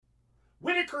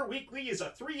Whitaker Weekly is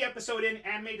a 3-episode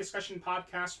anime discussion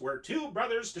podcast where two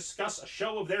brothers discuss a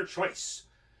show of their choice.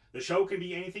 The show can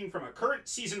be anything from a current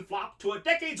season flop to a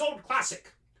decades-old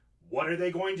classic. What are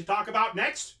they going to talk about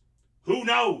next? Who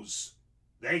knows?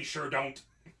 They sure don't.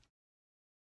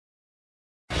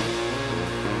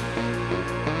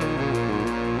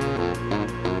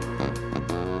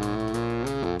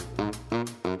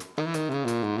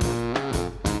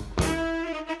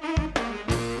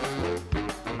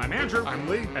 I'm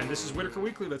Lee. And this is Whitaker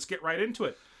Weekly. Let's get right into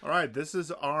it. All right, this is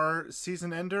our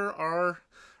season ender, our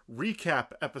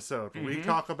recap episode. We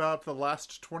talk about the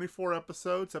last 24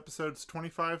 episodes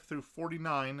 25 through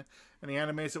 49, and the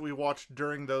animes that we watched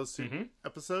during those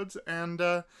episodes, and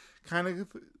kind of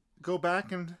go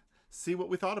back and see what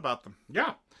we thought about them.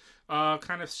 Yeah.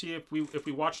 Kind of see if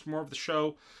we watched more of the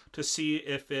show to see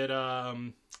if it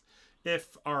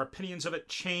if our opinions of it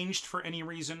changed for any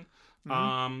reason.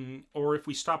 Or if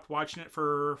we stopped watching it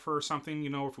for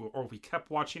something, or if we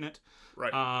kept watching it.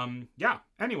 Right. Yeah.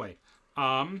 Anyway,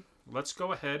 let's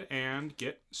go ahead and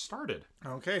get started.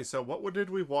 Okay, so what did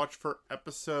we watch for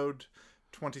episode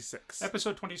 26?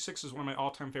 Episode 26 is one of my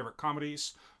all-time favorite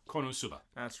comedies, Konosuba.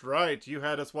 That's right. You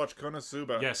had us watch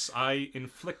Konosuba. Yes, I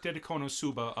inflicted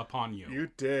Konosuba upon you. You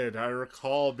did. I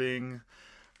recall being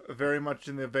very much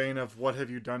in the vein of, what have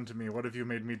you done to me? What have you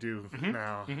made me do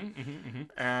now?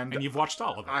 And you've watched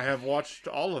all of it. I have watched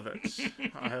all of it.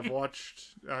 I have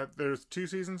watched, there's 2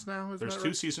 seasons now, There's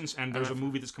 2 seasons, and there's a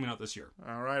movie that's coming out this year.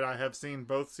 All right, I have seen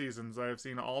both seasons. I have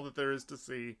seen all that there is to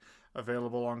see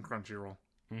available on Crunchyroll.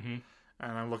 And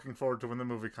I'm looking forward to when the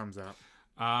movie comes out.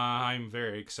 I'm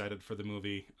very excited for the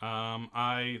movie.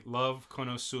 I love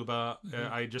Konosuba.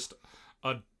 I just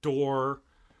adore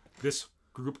this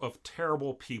group of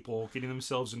terrible people getting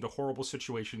themselves into horrible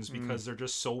situations because they're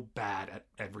just so bad at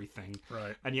everything.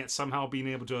 Right. And yet somehow being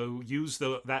able to use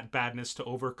that badness to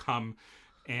overcome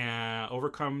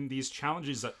these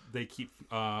challenges that they keep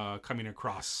coming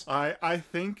across. I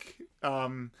think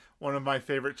one of my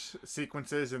favorite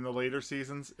sequences in the later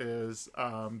seasons is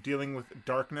dealing with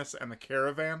darkness and the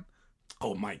caravan.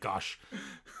 Oh my gosh.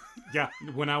 Yeah,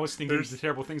 when I was thinking of the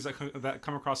terrible things that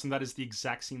come across, and that is the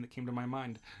exact scene that came to my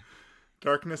mind.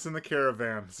 Darkness in the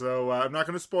Caravan. So I'm not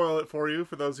going to spoil it for you,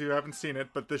 for those who haven't seen it,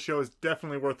 but this show is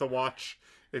definitely worth a watch.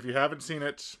 If you haven't seen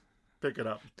it, pick it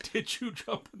up. Did you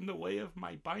jump in the way of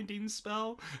my binding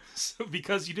spell?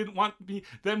 Because you didn't want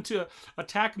them to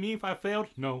attack me if I failed?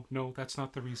 No, that's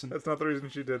not the reason. That's not the reason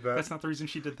she did that. That's not the reason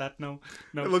she did that, no.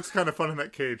 It looks kind of fun in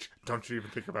that cage. Don't you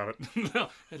even think about it. No,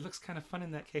 it looks kind of fun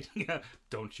in that cage. Yeah,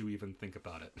 don't you even think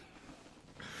about it.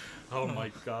 Oh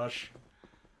my gosh.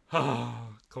 Oh,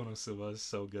 Konosuba is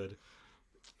so good.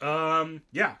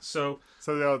 Yeah, so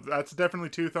that's definitely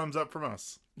 2 thumbs up from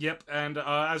us. Yep, and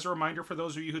as a reminder for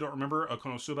those of you who don't remember,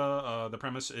 Konosuba, the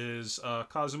premise is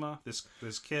Kazuma,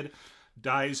 this kid,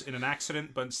 dies in an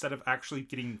accident, but instead of actually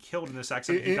getting killed in this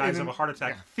accident, he dies of a heart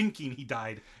attack, thinking he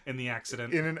died in the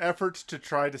accident. In an effort to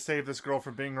try to save this girl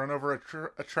from being run over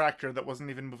a tractor that wasn't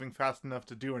even moving fast enough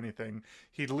to do anything,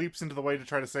 he leaps into the way to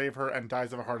try to save her and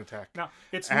dies of a heart attack. Now,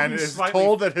 and is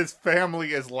told that his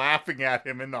family is laughing at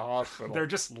him in the hospital. They're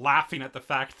just laughing at the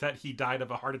fact that he died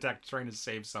of a heart attack trying to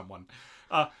save someone.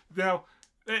 Now,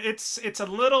 it's a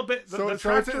little bit. So it's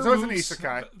an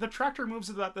isekai. The tractor moves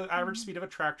at about the average speed of a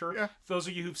tractor. Yeah. Those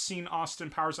of you who've seen Austin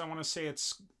Powers, I want to say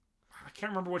I can't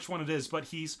remember which one it is, but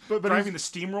he's driving the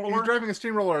steamroller. He's driving a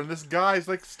steamroller, and this guy's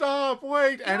like, "Stop,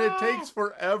 wait!" And it takes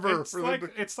forever.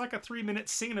 It's like a 3-minute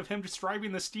scene of him just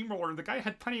driving the steamroller. The guy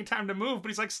had plenty of time to move, but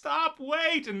he's like, "Stop,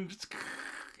 wait!" and just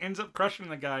ends up crushing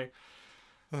the guy.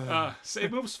 So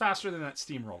it moves faster than that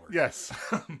steamroller. Yes.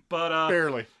 But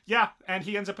barely. Yeah, and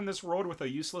he ends up in this world with a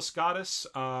useless goddess.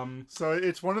 So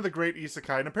it's one of the great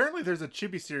isekai, and apparently there's a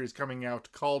chibi series coming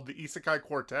out called the Isekai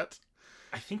Quartet.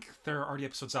 I think there are already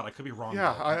episodes out. I could be wrong.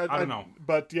 Yeah, I don't know.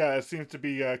 But yeah, it seems to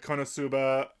be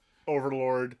Konosuba,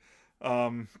 Overlord,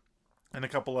 and a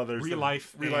couple others. Real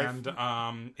Life. And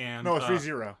no, it's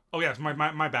ReZero. Oh yeah,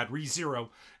 my bad. ReZero,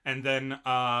 and then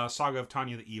Saga of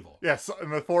Tanya the Evil. Yes,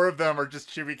 and the 4 of them are just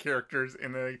chibi characters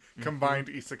in a combined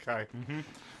isekai.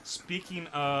 Speaking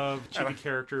of chibi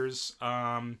characters,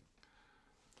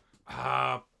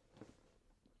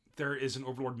 there is an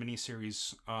Overlord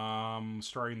miniseries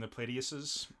starring the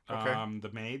Pleiadiuses, the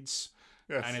maids,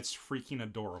 yes. And it's freaking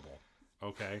adorable.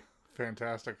 Okay,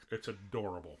 fantastic. It's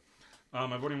adorable.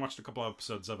 I've only watched a couple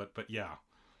episodes of it, but yeah.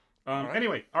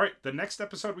 Anyway, all right. The next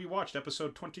episode we watched,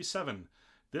 episode 27.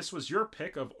 This was your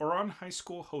pick of Ouran High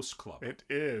School Host Club. It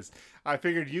is. I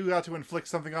figured you got to inflict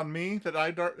something on me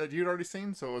that you'd already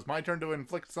seen, so it was my turn to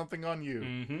inflict something on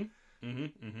you.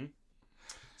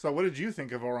 So what did you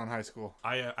think of Ouran High School?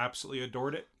 I absolutely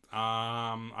adored it.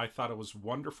 I thought it was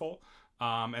wonderful.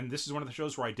 And this is one of the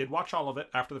shows where I did watch all of it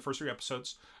after the first 3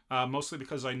 episodes, mostly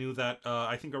because I knew that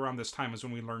I think around this time is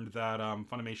when we learned that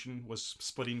Funimation was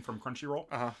splitting from Crunchyroll.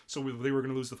 So they were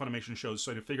going to lose the Funimation shows.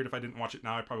 So I figured if I didn't watch it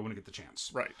now, I probably wouldn't get the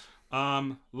chance. Right.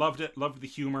 Loved it. Loved the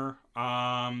humor.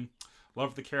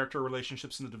 Loved the character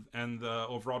relationships and the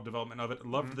overall development of it.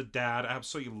 Loved the dad. I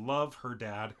absolutely love her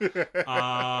dad.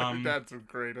 Dad's the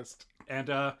greatest. And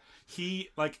he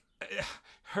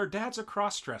her dad's a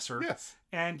cross-dresser. Yes.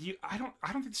 And I don't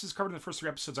think this is covered in the first 3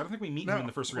 episodes. I don't think we meet No, him in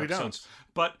the first 3 we episodes. don't.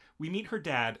 But we meet her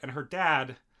dad, and her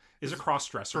dad is a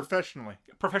cross-dresser.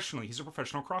 Professionally. He's a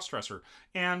professional cross-dresser.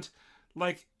 And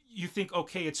you think,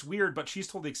 okay, it's weird, but she's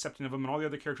totally accepting of him, and all the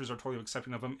other characters are totally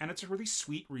accepting of him, and it's a really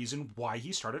sweet reason why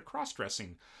he started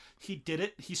cross-dressing. He did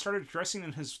it. He started dressing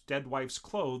in his dead wife's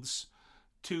clothes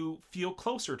to feel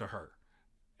closer to her.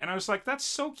 And I was like, that's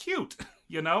so cute,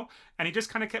 you know? And he just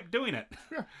kind of kept doing it.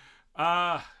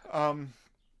 Yeah.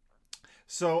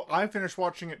 So I finished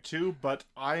watching it too, but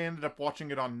I ended up watching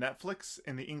it on Netflix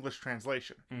in the English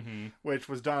translation, which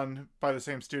was done by the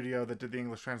same studio that did the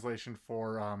English translation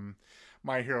for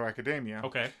My Hero Academia.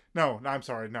 Okay. No, I'm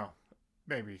sorry, no.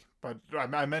 Maybe. But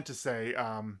I meant to say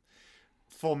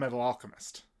Full Metal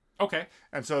Alchemist. Okay.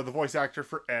 And so the voice actor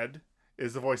for Ed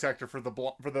is the voice actor for the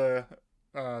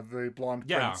blonde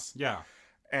prince. Yeah.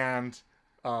 And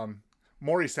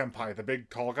Mori Senpai, the big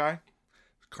tall guy,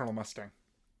 Colonel Mustang.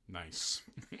 Nice.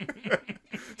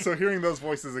 So hearing those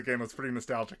voices again was pretty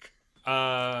nostalgic.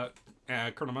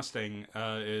 Colonel Mustang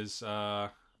is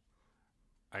Travis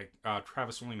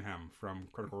Willingham from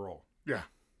Critical Role. Yeah.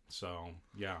 So,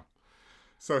 yeah.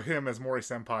 So him as Mori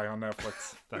Senpai on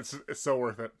Netflix. It's so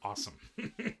worth it. Awesome.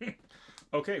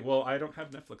 Okay, well, I don't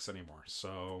have Netflix anymore,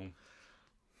 so...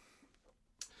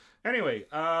 Anyway,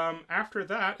 after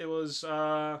that, it was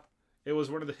one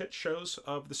of the hit shows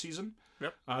of the season.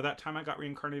 Yep. That time I got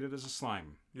reincarnated as a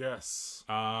slime. Yes.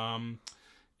 And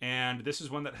this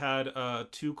is one that had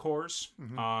 2 cores,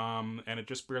 and it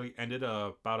just barely ended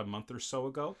about a month or so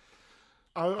ago.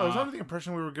 I was under the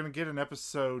impression we were going to get an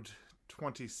episode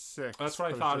 26. That's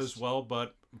what I thought as well,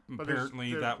 but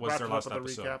apparently that was their last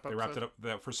episode. They wrapped it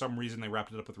up. For some reason, they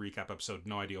wrapped it up with a recap episode.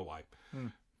 No idea why.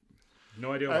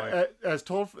 No idea why. As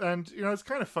told, and it's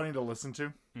kind of funny to listen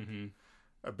to.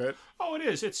 A bit. Oh, it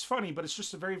is. It's funny, but it's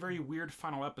just a very, very weird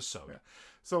final episode. Yeah.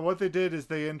 So what they did is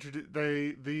they introduced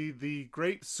the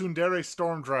great Tsundere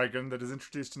Storm Dragon that is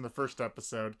introduced in the first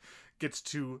episode gets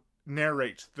to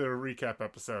narrate the recap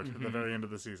episode at the very end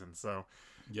of the season. So,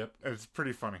 yep, it's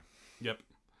pretty funny. Yep.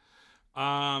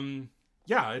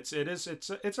 Yeah, it's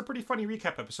a pretty funny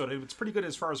recap episode. It's pretty good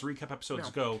as far as recap episodes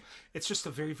go. It's just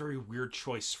a very, very weird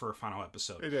choice for a final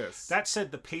episode. It is. That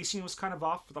said, the pacing was kind of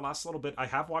off for the last little bit. I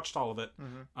have watched all of it.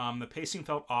 The pacing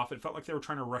felt off. It felt like they were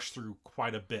trying to rush through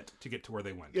quite a bit to get to where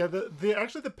they went. Yeah,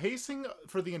 actually the pacing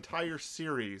for the entire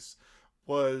series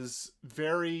was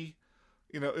very,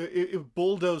 it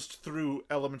bulldozed through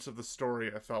elements of the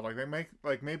story. I felt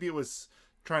like maybe it was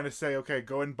trying to say, okay,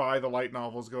 go and buy the light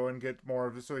novels, go and get more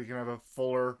of it so you can have a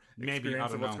fuller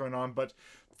experience of what's going on. But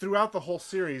throughout the whole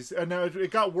series, and now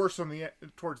it got worse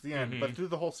towards the end, but through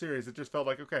the whole series, it just felt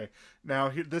like, okay,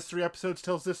 now this 3 episodes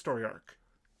tells this story arc.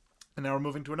 And now we're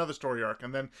moving to another story arc.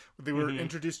 And then they were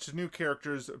introduced to new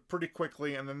characters pretty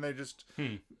quickly, and then they just...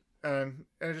 And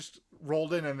it just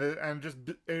rolled in, and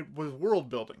it was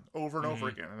world building over and over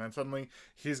again. And then suddenly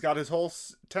he's got his whole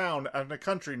town and a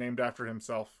country named after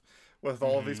himself with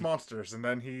all of these monsters, and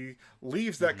then he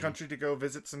leaves that country to go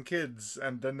visit some kids,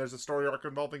 and then there's a story arc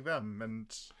involving them. And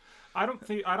I don't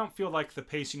feel like the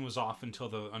pacing was off until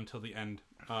the end,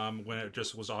 when it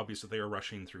just was obvious that they were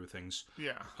rushing through things.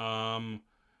 Yeah.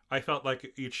 I felt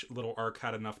like each little arc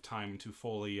had enough time to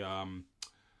fully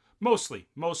mostly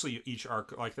each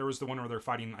arc. Like there was the one where they're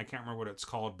fighting, I can't remember what it's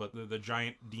called, but the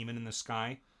giant demon in the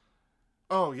sky.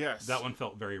 Oh, yes. That one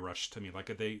felt very rushed to me.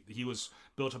 Like he was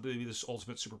built up to be this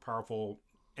ultimate super powerful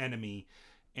enemy,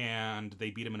 and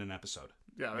they beat him in an episode.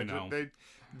 Yeah,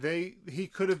 he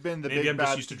could have been the maybe big I'm bad...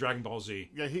 just used to Dragon Ball Z.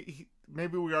 Yeah,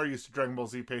 maybe we are used to Dragon Ball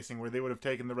Z pacing, where they would have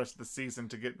taken the rest of the season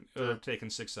to get... It would have taken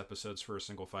 6 episodes for a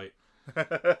single fight.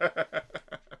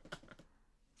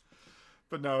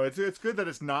 But no, it's good that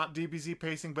it's not DBZ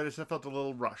pacing, but it felt a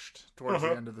little rushed towards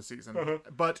the end of the season.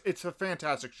 But it's a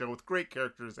fantastic show with great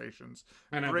characterizations.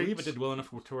 And I believe it did well enough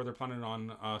to where they're planning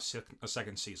on a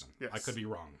second season. Yes. I could be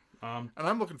wrong. And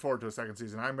I'm looking forward to a second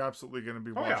season. I'm absolutely going to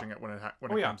be watching it when it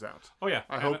comes out. Oh yeah.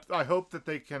 I hope that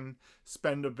they can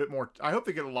spend a bit more. I hope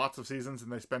they get lots of seasons and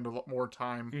they spend a lot more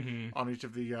time on each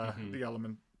of the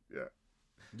element. Yeah.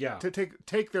 Yeah. to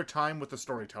take their time with the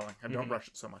storytelling and don't rush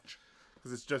it so much,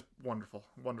 because it's just wonderful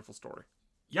story.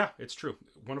 Yeah, it's true.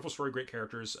 Wonderful story, great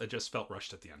characters. It just felt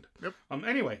rushed at the end. Yep.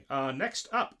 Anyway, next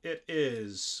up, it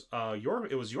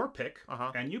was your pick,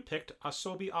 and you picked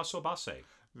Asobi Asobase.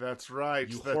 That's right.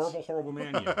 You horrible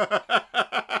man, you.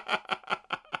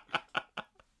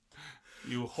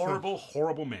 You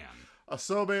horrible man.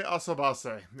 Asobi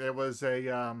Asobase. It was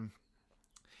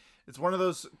it's one of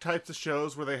those types of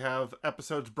shows where they have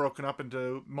episodes broken up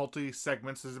into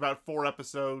multi-segments. There's about 4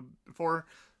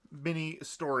 mini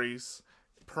stories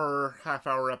per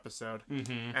half-hour episode.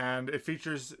 And it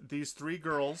features these 3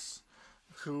 girls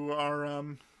who are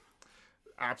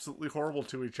absolutely horrible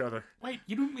to each other. Wait,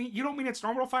 you don't mean it's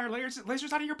normal to fire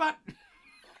lasers out of your butt?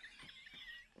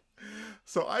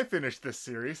 So I finished this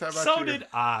series. How about so you? Did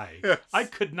I. Yes. I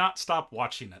could not stop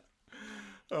watching it.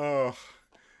 Oh.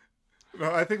 No,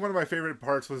 I think one of my favorite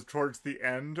parts was towards the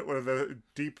end, where the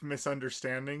deep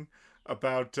misunderstanding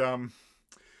about the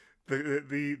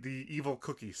evil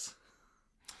cookies.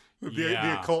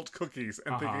 The occult cookies.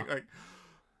 And thinking, like,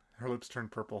 her lips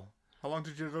turned purple. How long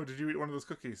did you ago did you eat one of those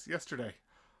cookies? Yesterday.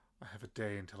 I have a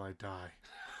day until I die.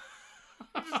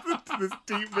 This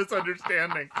deep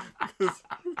misunderstanding. Because,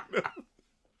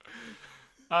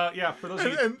 for those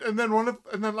of you... and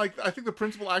then like I think the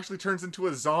principal actually turns into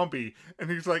a zombie, and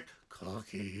he's like,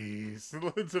 cookies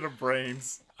instead of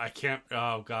brains. I can't.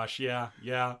 Oh gosh, yeah.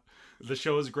 The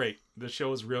show is great. The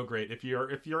show is real great. If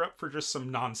you're up for just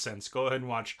some nonsense, go ahead and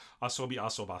watch Asobi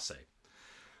Asobase.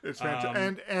 It's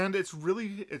fantastic, and it's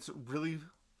really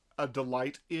a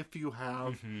delight if you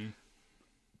have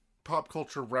pop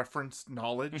culture reference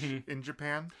knowledge in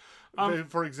Japan.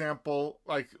 For example,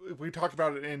 like we talked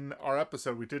about it in our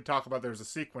episode, we did talk about there's a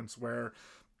sequence where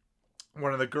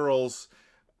one of the girls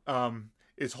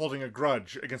is holding a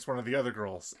grudge against one of the other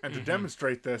girls. And to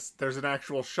demonstrate this, there's an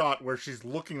actual shot where she's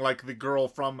looking like the girl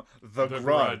from The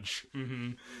Grudge.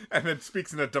 And then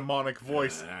speaks in a demonic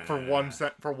voice for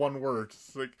one word.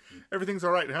 It's like, everything's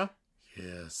all right, huh?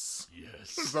 Yes.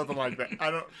 Something like that.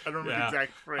 I don't remember the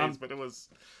exact phrase, but it was...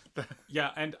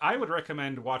 Yeah, and I would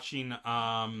recommend watching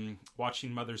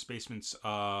Mother's Basement's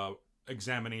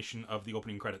examination of the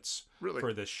opening credits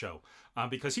for this show,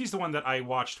 because he's the one that I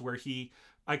watched where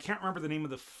I can't remember the name of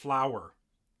the flower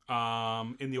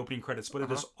in the opening credits, but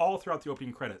it is all throughout the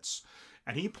opening credits,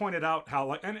 and he pointed out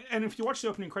how and if you watch the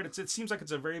opening credits, it seems like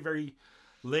it's a very, very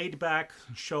laid back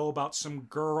show about some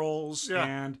girls,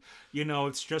 and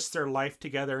it's just their life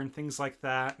together and things like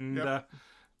that, and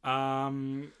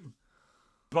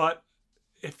but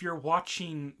if you're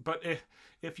watching,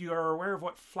 if you are aware of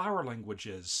what flower language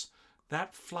is,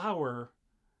 that flower,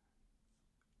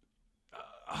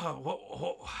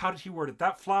 how did he word it?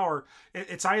 That flower,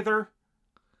 it's either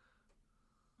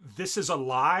this is a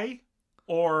lie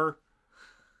or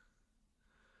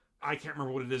I can't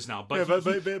remember what it is now, but,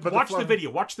 but watch the video.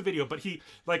 Watch the video. But he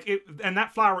and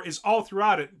that flower is all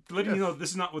throughout it, letting you know this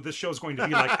is not what this show is going to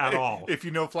be like at all. If you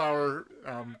know flower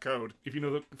code, if you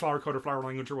know the flower code or flower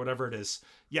language or whatever it is,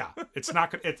 it's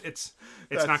not gonna it's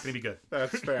not going to be good.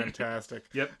 That's fantastic.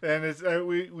 Yep. And it's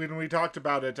when we talked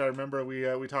about it, I remember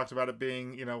we talked about it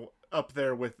being up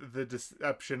there with the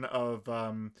deception of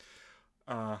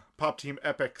Pop Team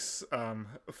Epic's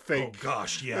fake. Oh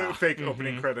gosh, yeah. Fake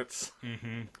opening credits.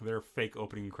 Their fake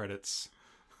opening credits.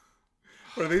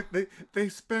 Where they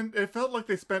spent. It felt like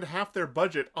they spent half their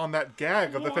budget on that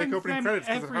gag of the fake opening credits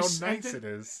because of how nice it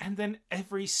is. And then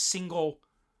every single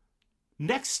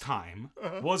next time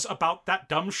was about that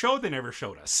dumb show they never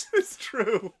showed us. It's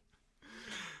true.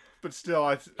 But still,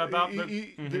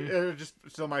 just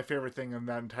still my favorite thing in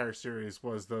that entire series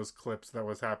was those clips that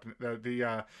was happening.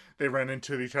 They ran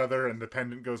into each other and the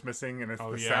pendant goes missing, and it's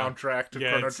soundtrack to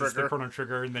Chrono Trigger. It's the Chrono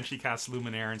Trigger, and then she casts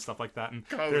Luminaire and stuff like that. And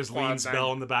there's Lean's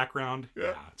bell in the background.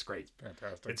 Yeah, it's great.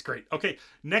 Fantastic. It's great. Okay,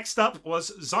 next up was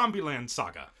Zombieland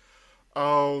Saga.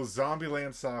 Oh,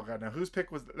 Zombieland Saga. Now, whose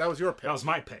pick was that? That was your pick. That was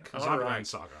my pick. Zombieland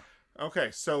Saga.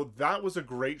 Okay, so that was a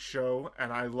great show,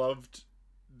 and I loved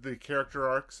the character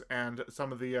arcs and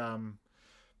some of the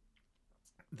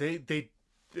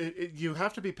you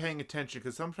have to be paying attention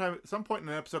because some point in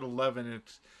episode 11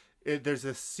 there's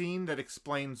a scene that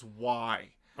explains why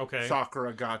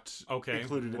Sakura got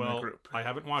included in the group. I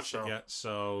haven't watched it yet,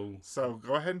 so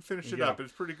go ahead and finish it up.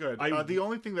 It's pretty good. The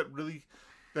only thing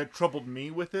that troubled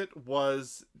me with it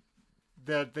was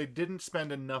that they didn't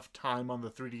spend enough time on the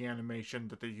 3D animation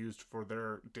that they used for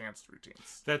their dance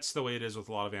routines. That's the way it is with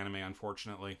a lot of anime,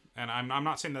 unfortunately. And I'm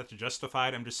not saying that to justify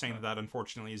it. I'm just saying that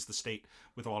unfortunately is the state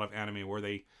with a lot of anime where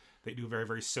they do very,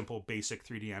 very simple, basic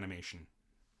 3D animation.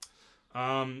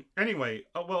 Anyway,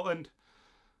 and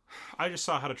I just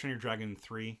saw How to Train Your Dragon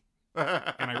 3,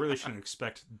 and I really shouldn't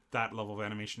expect that level of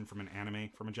animation from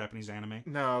a Japanese anime.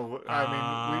 No,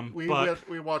 I mean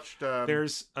we watched.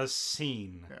 There's a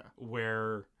scene Yeah.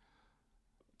 where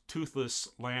Toothless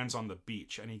lands on the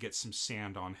beach and he gets some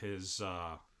sand on his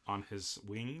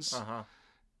wings,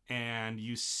 and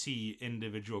you see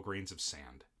individual grains of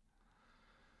sand.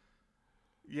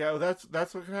 Yeah,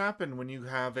 that's what can happen when you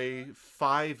have a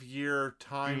 5-year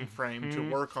time frame to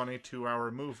work on a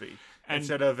 2-hour movie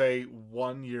instead of a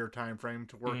 1-year time frame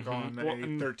to work on a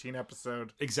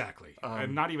 13-episode. Exactly,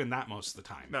 and not even that most of the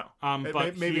time. No,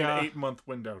 but maybe an 8-month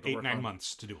window. To 8-9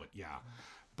 months to do it. Yeah,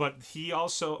 but he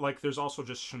also there's also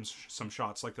just some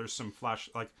shots there's some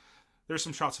there's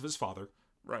some shots of his father.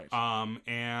 Right.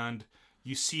 And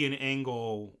you see an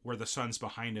angle where the sun's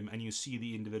behind him, and you see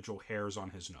the individual hairs on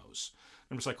his nose.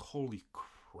 I'm just like, holy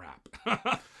crap.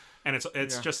 And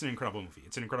it's just an incredible movie.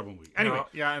 It's an incredible movie. Anyway.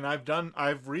 And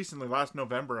I've recently, last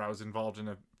November, I was involved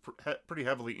in pretty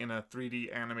heavily in a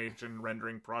 3D animation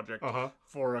rendering project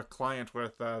for a client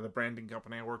with the branding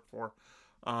company I work for.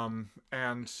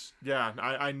 And yeah,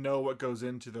 I know what goes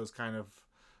into those kind of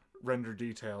render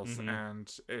details, and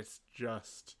it's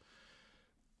just,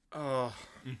 now,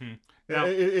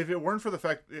 if it weren't for the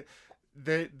fact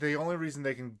the only reason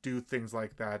they can do things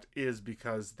like that is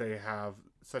because they have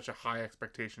such a high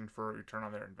expectation for return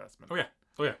on their investment. Oh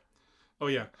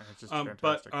yeah. And it's just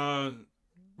fantastic.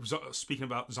 But speaking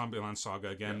about Zombieland Saga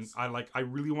again, Yes. I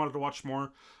really wanted to watch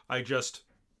more. I just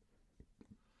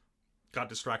got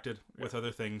distracted with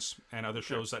other things and other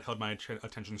shows that held my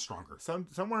attention stronger.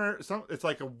 It's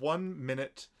like a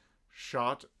 1-minute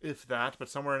shot, if that, but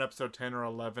somewhere in episode 10 or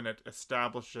 11 it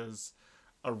establishes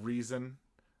a reason.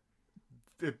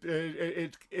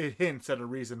 It hints at a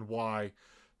reason why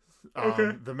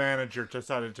the manager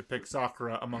decided to pick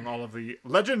Sakura among all of the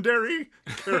legendary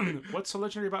What's so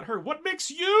legendary about her? What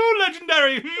makes you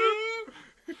legendary?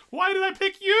 Why did I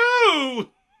pick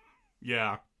you?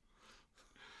 Yeah.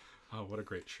 Oh, what a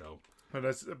great show. But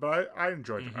I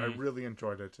enjoyed it. I really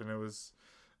enjoyed it, and it was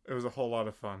a whole lot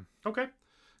of fun. Okay.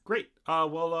 Great.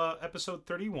 Well, episode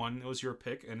 31 was your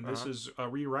pick, and this is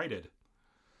Rewrited.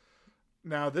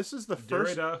 Now, this is the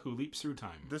first... Derrida Who Leaps Through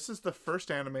Time. This is the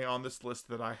first anime on this list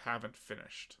that I haven't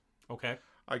finished. Okay.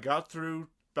 I got through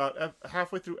about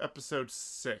halfway through episode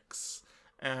 6,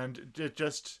 and it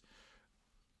just...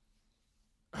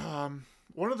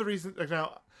 one of the reasons...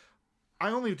 Now, I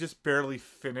only just barely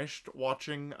finished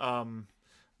watching...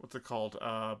 what's it called?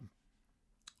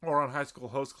 Or on High School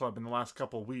Host Club in the last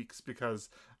couple weeks, because...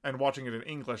 And watching it in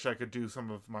English, I could do some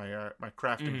of my my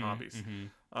crafting hobbies.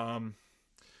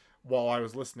 While I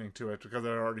was listening to it, because I'd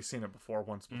already seen it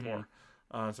once before.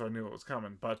 So I knew it was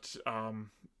coming. But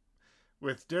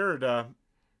with Derrida,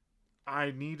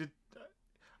 I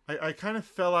kind of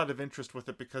fell out of interest with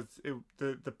it because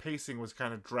the pacing was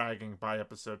kind of dragging by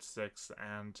episode 6,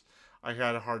 and I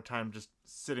had a hard time just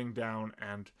sitting down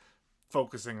and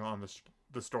focusing on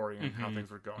the story and how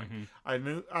things were going. I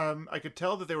knew I could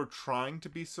tell that they were trying to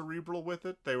be cerebral with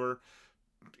it. They were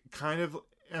kind of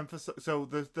so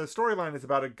the storyline is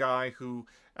about a guy who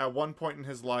at one point in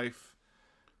his life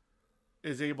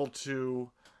is able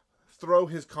to throw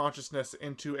his consciousness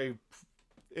into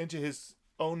his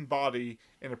own body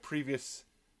in a previous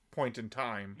point in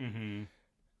time.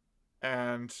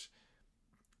 And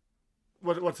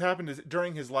what's happened is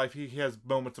during his life he has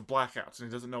moments of blackouts, and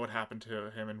he doesn't know what happened to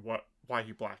him and why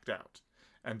he blacked out.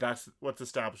 And that's what's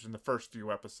established in the first few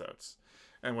episodes.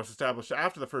 And what's established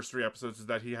after the first 3 episodes is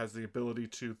that he has the ability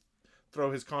to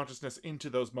throw his consciousness into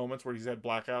those moments where he's had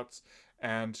blackouts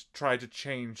and try to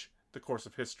change the course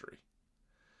of history.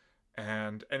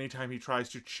 And anytime he tries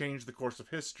to change the course of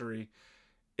history,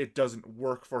 it doesn't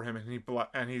work for him,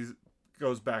 and he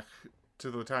goes back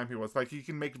to the time he was. Like, he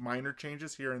can make minor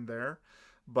changes here and there,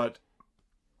 but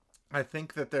I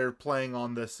think that they're playing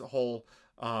on this whole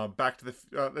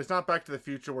it's not Back to the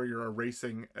Future where you're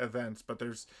erasing events, but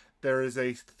there is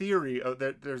a theory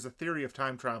of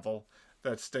time travel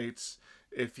that states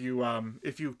if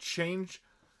you change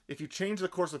the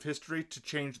course of history to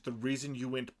change the reason you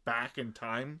went back in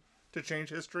time to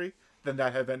change history, then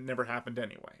that event never happened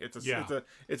anyway.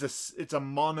 It's a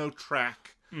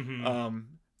mono-track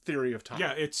theory of time.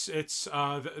 Yeah,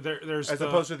 there's as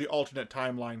opposed to the alternate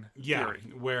timeline theory,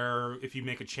 where if you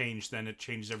make a change, then it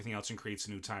changes everything else and creates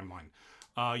a new timeline.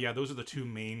 Those are the two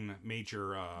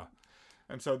major.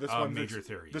 And so this major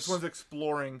theories. This one's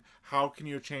exploring how can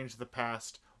you change the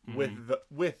past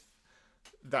with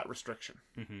that restriction,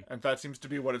 and that seems to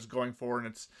be what it's going for. And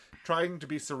it's trying to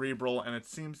be cerebral, and it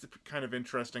seems kind of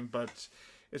interesting, but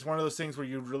it's one of those things where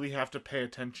you really have to pay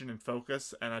attention and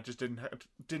focus, and I just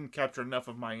didn't capture enough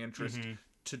of my interest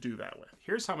to do that with.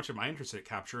 Here's how much of my interest it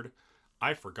captured.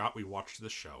 I forgot we watched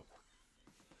this show.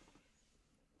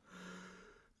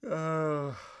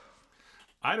 I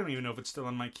don't even know if it's still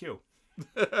on my queue.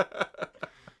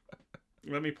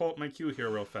 Let me pull up my queue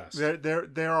here real fast.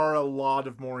 There are a lot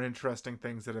of more interesting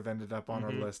things that have ended up on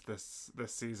our list this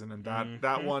season, and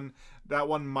that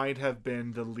one might have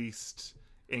been the least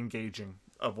engaging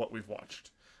of what we've watched.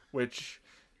 Which,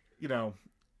 you know,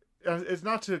 it's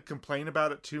not to complain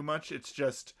about it too much. It's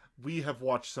just we have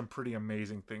watched some pretty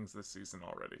amazing things this season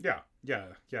already. Yeah,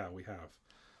 we have.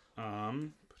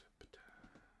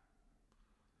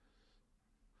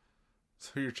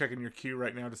 So you're checking your queue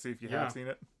right now to see if you have seen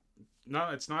it?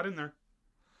 No, it's not in there.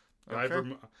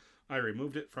 Okay. I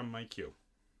removed it from my queue.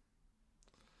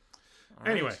 All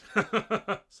anyway.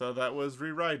 Right. So that was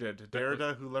Rewrited.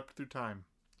 Derrida Who Leapt Through Time.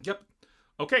 Yep.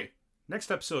 Okay.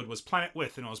 Next episode was Planet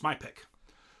With, and it was my pick.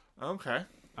 Okay.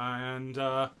 And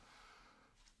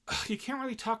you can't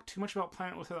really talk too much about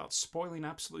Planet With without spoiling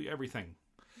absolutely everything.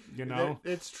 You know?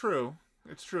 It's true.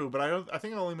 It's true, but I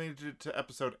think I only made it to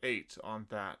episode 8 on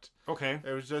that. Okay.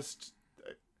 It was just,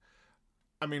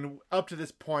 I mean, up to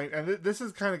this point, and this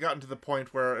has kind of gotten to the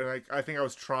point where I think I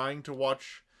was trying to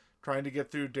get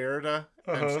through Derrida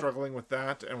and struggling with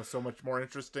that, and was so much more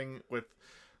interesting with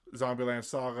Zombieland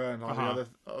Saga and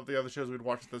all the other shows we'd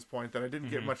watched at this point that I didn't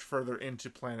get much further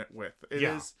into Planet With.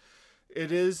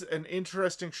 It is an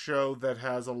interesting show that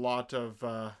has a lot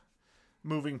of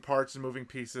moving parts and moving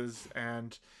pieces,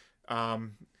 and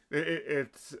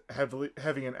it's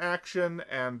heavy in action,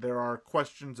 and there are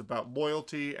questions about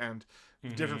loyalty and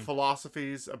different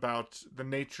philosophies about the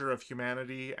nature of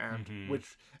humanity, and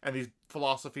these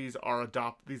philosophies are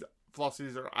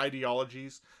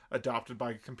ideologies adopted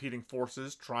by competing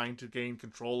forces trying to gain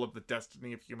control of the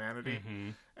destiny of humanity.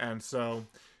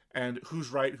 And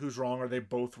who's right, who's wrong? Are they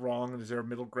both wrong? Is there a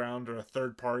middle ground or a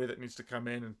third party that needs to come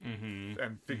in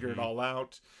and figure it all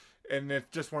out? And it's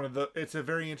just it's a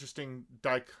very interesting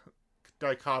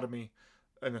dichotomy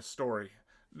in a story,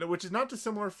 which is not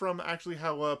dissimilar from actually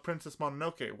how Princess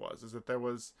Mononoke was, is that there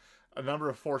was a number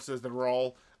of forces that were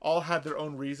all had their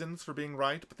own reasons for being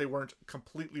right, but they weren't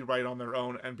completely right on their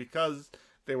own, and because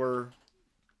they weren't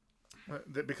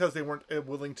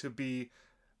willing to be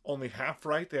only half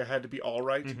right, they had to be all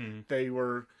right. They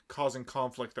were causing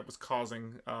conflict that was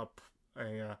causing a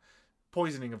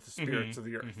poisoning of the spirits of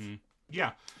the earth.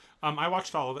 Yeah. I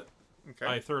watched all of it. Okay.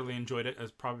 I thoroughly enjoyed it,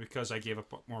 probably because I gave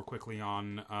up more quickly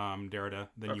on Derrida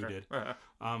than you did. But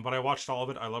I watched all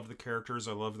of it. I loved the characters.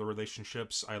 I loved the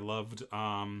relationships. I loved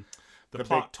the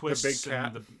plot twists. The big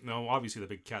cat. Obviously the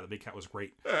big cat. The big cat was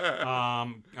great.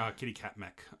 Kitty Cat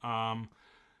Mech. And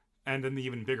then the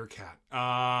even bigger cat.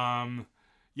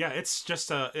 Yeah, it's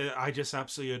just I just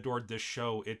absolutely adored this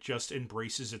show. It just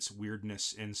embraces its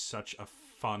weirdness in such a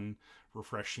fun,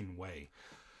 refreshing way.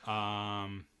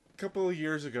 A couple of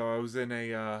years ago, I was in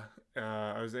a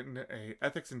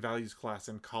ethics and values class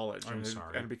in college, and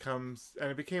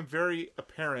it became very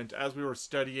apparent as we were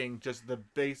studying just the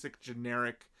basic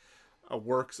generic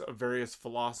works of various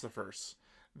philosophers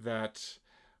that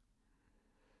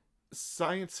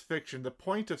science fiction, the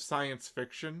point of science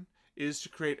fiction, is to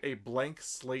create a blank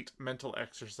slate mental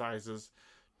exercises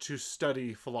to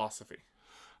study philosophy.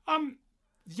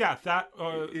 Yeah, that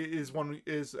is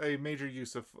a major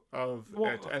use of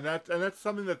it, and that's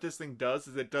something that this thing does.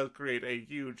 Is it does create a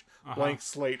huge blank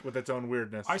slate with its own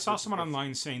weirdness. I saw someone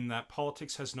online saying that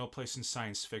politics has no place in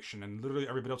science fiction, and literally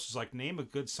everybody else was like, "Name a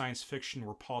good science fiction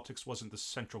where politics wasn't the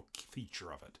central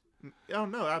feature of it." Oh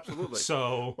no, absolutely.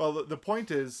 So, well, the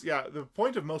point is, the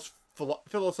point of most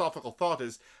philosophical thought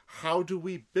is, how do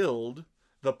we build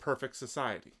the perfect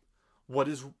society? What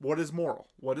is moral?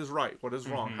 What is right? What is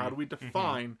wrong? How do we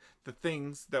define the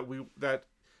things that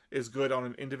is good on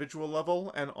an individual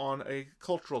level and on a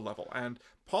cultural level? And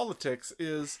politics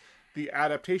is the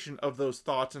adaptation of those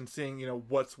thoughts and seeing,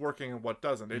 what's working and what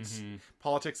doesn't.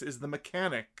 Politics is the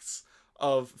mechanics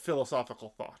of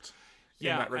philosophical thought in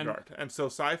that regard. And so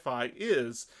sci-fi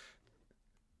is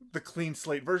the clean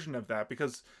slate version of that,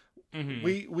 because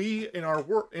we in our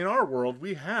world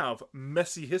we have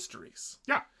messy histories.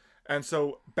 Yeah. And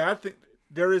so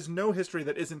there is no history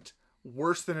that isn't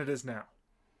worse than it is now.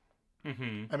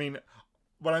 I mean,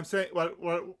 what I'm saying, what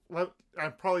I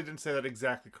probably didn't say that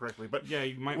exactly correctly, but yeah,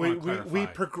 you might want to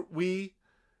clarify.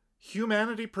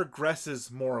 Humanity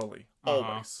progresses morally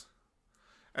always,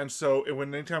 and so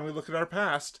anytime we look at our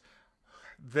past,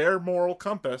 their moral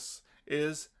compass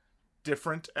is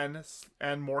different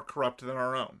and more corrupt than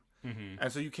our own.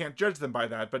 And so you can't judge them by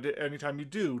that. But anytime you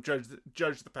do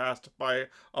judge the past by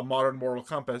a modern moral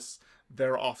compass,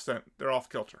 they're off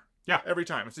kilter. Yeah, every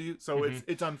time. So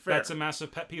it's unfair. That's a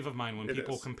massive pet peeve of mine when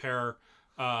people compare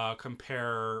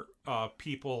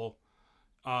people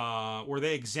where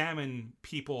they examine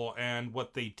people and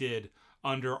what they did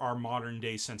under our modern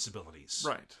day sensibilities.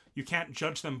 Right. You can't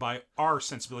judge them by our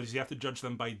sensibilities. You have to judge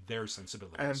them by their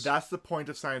sensibilities. And that's the point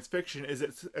of science fiction, is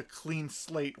it's a clean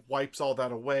slate, wipes all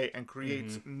that away, and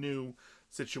creates new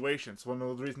situations. One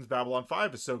of the reasons Babylon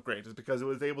 5 is so great is because it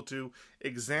was able to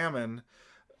examine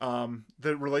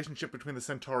the relationship between the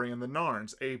Centauri and the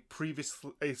Narns,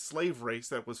 a slave race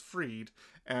that was freed,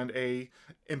 and a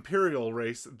imperial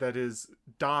race that is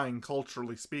dying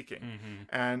culturally speaking,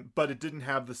 but it didn't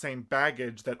have the same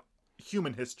baggage that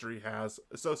human history has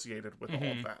associated with all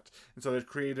of that, and so it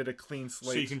created a clean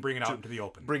slate. So you can bring it out into the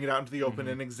open. Bring it out into the open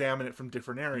and examine it from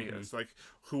different areas, like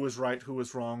who was right, who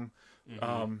was wrong.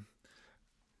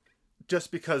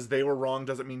 Just because they were wrong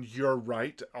doesn't mean you're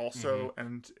right. Also,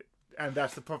 and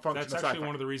that's the function. That's of actually sci-fi.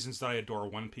 one of the reasons that I adore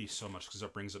One Piece so much, because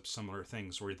it brings up similar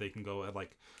things where they can go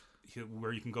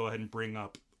where you can go ahead and bring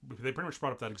up. They pretty much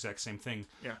brought up that exact same thing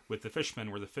with the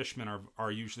fishmen, where the fishmen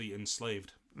are usually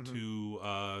enslaved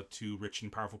to rich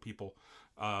and powerful people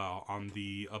on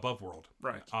the above world.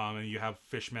 Right. And you have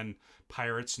fishmen,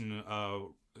 pirates, and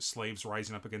slaves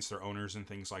rising up against their owners and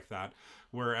things like that.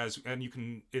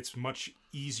 It's much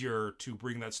easier to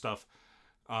bring that stuff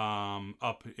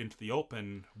up into the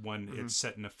open when it's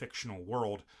set in a fictional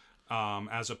world,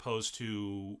 as opposed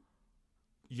to,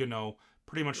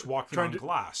 pretty much walking on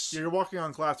glass. You're walking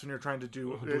on glass when you're trying to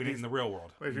doing it in the real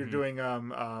world. If you're doing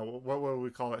what would we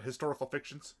call it? Historical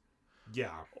fictions. Yeah.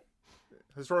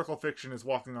 Historical fiction is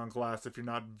walking on glass if you're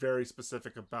not very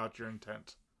specific about your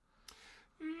intent.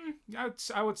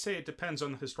 I would say it depends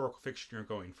on the historical fiction you're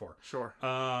going for. Sure.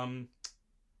 I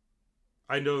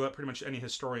know that pretty much any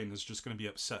historian is just going to be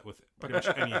upset with pretty much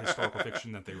any historical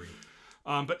fiction that they read.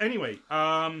 But anyway.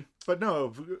 But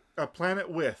no, A Planet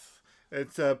With.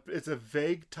 It's a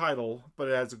vague title, but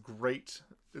it has a great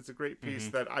piece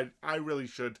that I really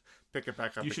should pick it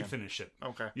back up. You should finish it.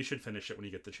 Okay. You should finish it when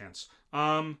you get the chance.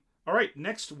 All right.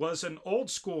 Next was an old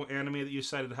school anime that you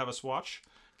decided to have us watch,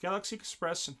 Galaxy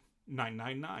Express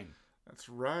 999. That's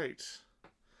right.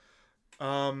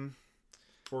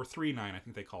 Or 39, I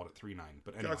think they called it 39.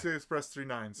 But anyway. Galaxy Express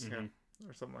 39s, or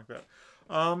something like that.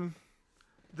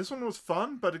 This one was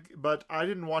fun, but I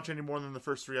didn't watch any more than the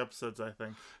first 3 episodes, I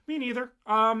think. Me neither.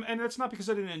 And that's not because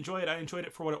I didn't enjoy it. I enjoyed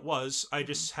it for what it was. I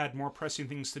just had more pressing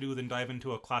things to do than dive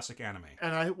into a classic anime.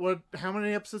 And how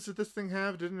many episodes did this thing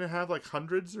have? Didn't it have like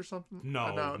hundreds or something?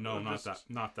 No,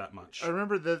 not that much. I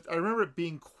remember it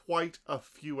being quite a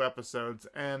few episodes,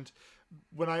 and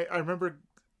when I remember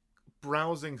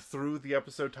browsing through the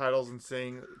episode titles and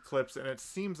seeing clips, and it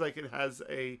seems like it has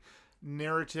a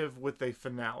narrative with a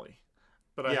finale.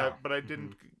 But I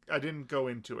didn't go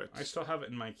into it. I still have it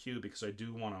in my queue because I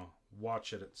do want to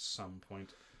watch it at some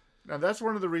point. Now that's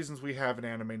one of the reasons we have an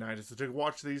anime night, is to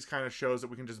watch these kind of shows that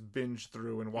we can just binge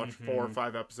through and watch 4 or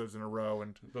 5 episodes in a row.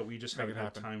 But we just haven't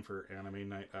had time for anime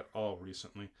night at all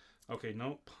recently. Okay,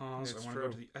 no, pause. I want to go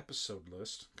to the episode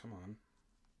list. Come on.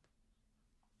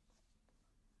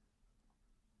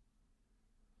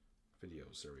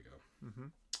 Videos. There we go.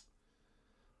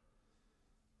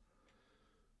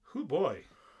 Hoo boy.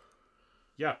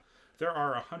 Yeah, there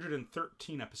are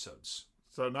 113 episodes.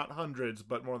 So not hundreds,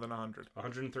 but more than 100.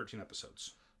 113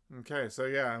 episodes. Okay, so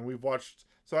yeah, and we've watched...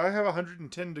 So I have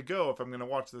 110 to go if I'm going to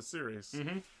watch this series.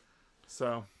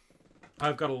 So...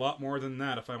 I've got a lot more than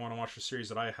that if I want to watch the series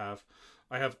that I have.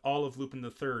 I have all of Lupin the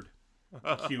Third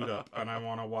queued up, and I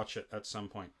want to watch it at some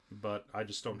point. But I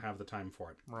just don't have the time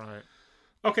for it. Right.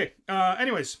 Okay,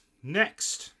 anyways,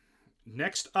 next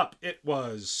up, it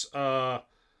was...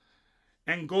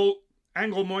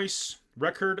 Anglemois,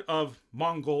 Record of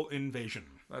Mongol Invasion.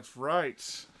 That's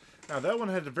right. Now that one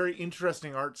had a very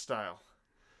interesting art style,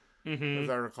 as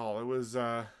I recall. It was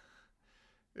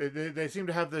they seem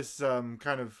to have this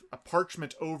kind of a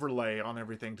parchment overlay on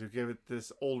everything to give it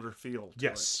this older feel.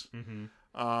 Yes.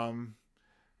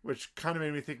 Which kind of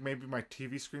made me think maybe my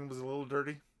TV screen was a little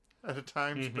dirty at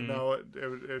times, but no,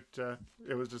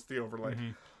 it was just the overlay.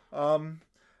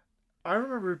 I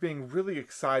remember being really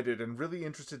excited and really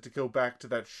interested to go back to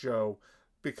that show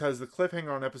because the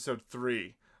cliffhanger on episode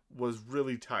 3 was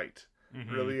really tight,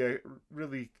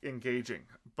 really engaging.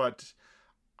 But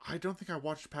I don't think I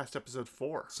watched past episode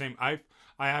 4. Same. I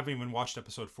haven't even watched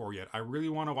episode 4 yet. I really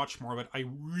want to watch more of it. I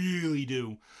really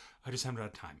do. I just haven't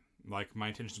had time. Like, my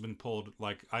attention's been pulled.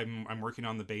 Like, I'm working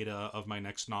on the beta of my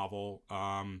next novel.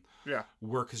 Yeah.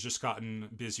 Work has just gotten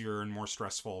busier and more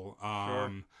stressful.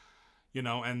 Sure. You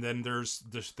know, and then there's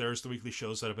the weekly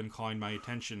shows that have been calling my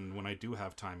attention when I do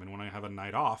have time, and when I have a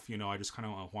night off, you know, I just kind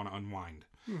of want to unwind,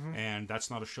 and that's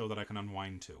not a show that I can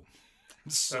unwind to.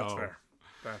 So That's fair.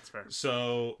 That's fair.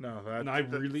 So No, and I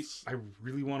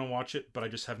really want to watch it, but I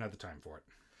just haven't had the time for it.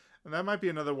 And that might be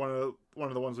another one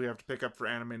of the ones we have to pick up for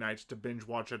anime nights to binge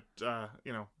watch it.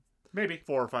 You know, Maybe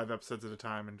 4 or 5 episodes at a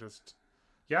time and just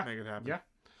make it happen. Yeah.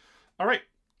 All right.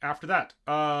 After that,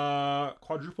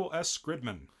 Quadruple S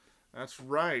Gridman. That's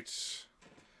right.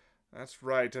 That's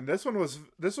right. And this one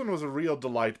was a real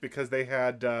delight because they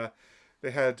had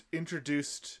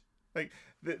introduced, like,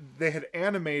 they had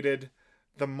animated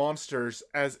the monsters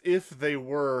as if they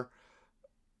were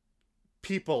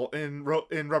people in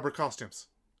rubber costumes.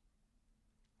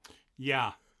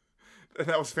 Yeah. And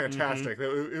that was fantastic.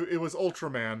 It was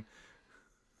Ultraman.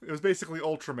 It was basically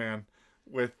Ultraman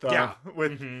with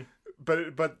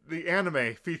but the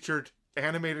anime featured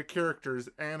animated characters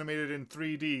animated in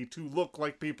 3D to look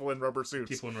like people in rubber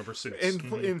suits.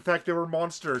 In fact, there were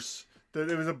monsters.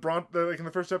 It was like in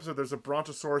the first episode, there's a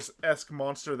Brontosaurus-esque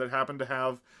monster that happened to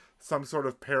have some sort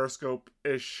of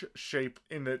periscope-ish shape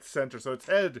in its center. So its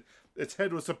head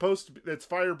was supposed to be, its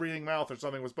fire-breathing mouth or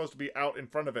something was supposed to be out in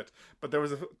front of it, but there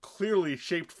was clearly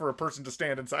shaped for a person to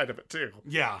stand inside of it too.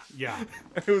 Yeah.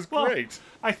 It was great.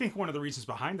 I think one of the reasons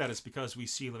behind that is because we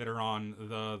see later on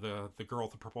the girl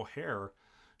with the purple hair.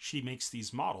 She makes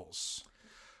these models.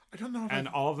 I don't know. And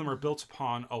all of them are built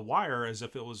upon a wire as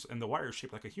if it was, and the wire is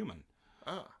shaped like a human.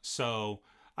 Ah. So,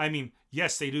 I mean,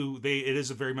 yes, they do. It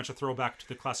is very much a throwback to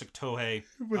the classic Toei.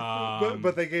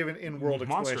 But they gave an in-world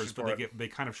explanation monsters, for but it. they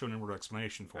kind of show an in-world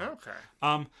explanation for it.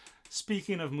 Okay.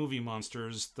 Speaking of movie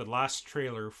monsters, the last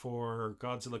trailer for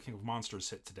Godzilla King of Monsters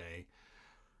hit today,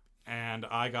 and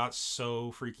I got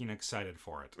so freaking excited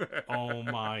for it. Oh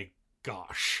my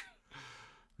gosh.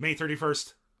 May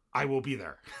 31st, I will be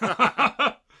there.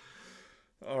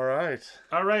 All right.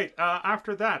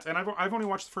 After that, and I've only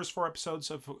watched the first 4 episodes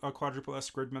of Quadruple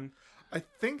S Gridman. I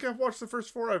think I've watched the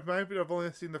first 4. I've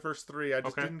only seen the first 3. I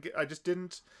just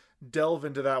didn't delve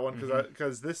into that one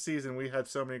because this season we had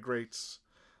so many greats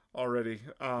already.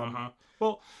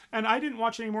 Well, and I didn't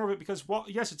watch any more of it because, well,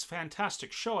 yes, it's a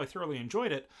fantastic show. I thoroughly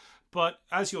enjoyed it, but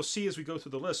as you'll see as we go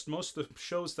through the list, most of the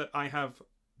shows that I have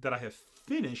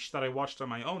finished that I watched on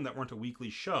my own that weren't a weekly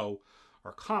show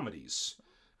are comedies.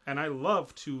 And I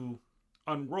love to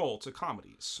unwind to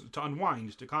comedies.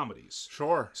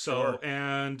 Sure.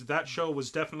 And that show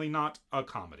was definitely not a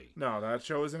comedy. No, that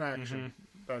show is an action.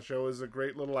 That show is a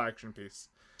great little action piece.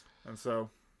 And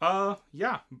so...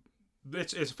 yeah.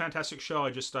 It's a fantastic show.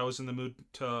 I was in the mood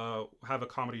to have a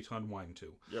comedy to unwind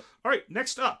to. Yep. All right,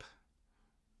 next up.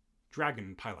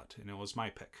 Dragon Pilot, and it was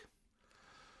my pick.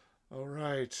 All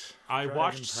right. I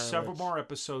watched several more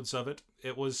episodes of it.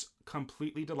 It was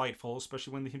completely delightful,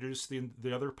 especially when they introduced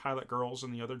the other pilot girls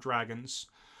and the other dragons.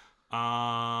 But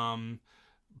I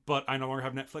no longer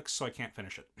have Netflix, so I can't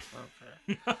finish it.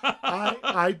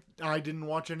 Okay. I didn't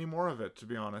watch any more of it, to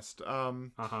be honest.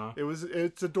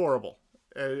 It's adorable.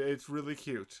 It's really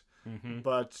cute.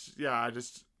 But yeah,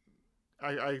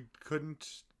 I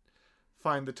couldn't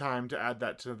find the time to add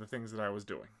that to the things that I was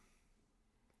doing.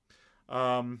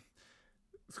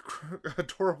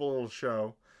 Adorable little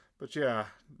show, but yeah,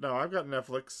 no, I've got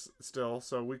Netflix still,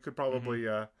 so we could probably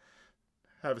have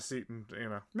a seat and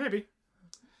maybe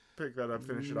pick that up,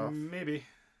 finish it off. Maybe.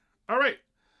 All right.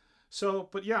 So,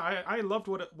 but yeah, I loved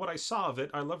what I saw of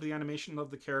it. I loved the animation,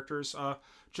 loved the characters.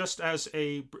 Just as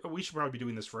we should probably be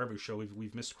doing this for every show.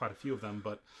 We've missed quite a few of them,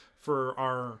 but for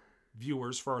our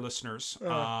viewers, for our listeners,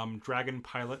 Dragon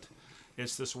Pilot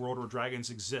is this world where dragons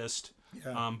exist.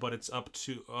 Yeah. But it's up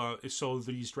to so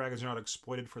these dragons are not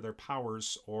exploited for their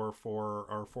powers or for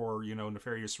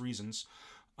nefarious reasons.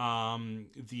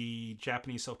 The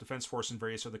Japanese Self-Defense Force and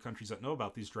various other countries that know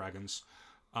about these dragons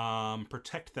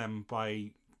protect them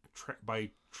by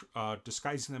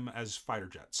disguising them as fighter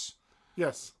jets.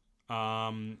 Yes.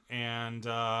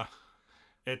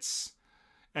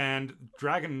 And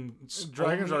dragons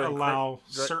only allow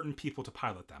certain people to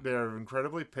pilot them. They're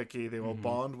incredibly picky. They will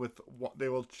they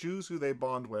will choose who they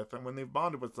bond with, and when they've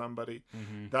bonded with somebody,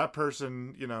 that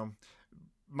person,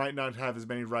 might not have as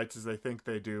many rights as they think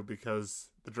they do because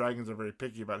the dragons are very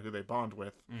picky about who they bond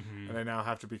with, and they now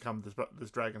have to become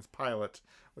this dragon's pilot,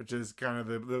 which is kind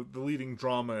of the leading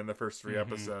drama in the first 3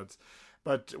 episodes.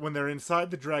 But when they're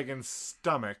inside the dragon's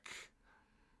stomach,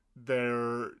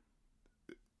 they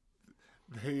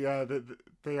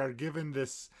are given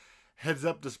this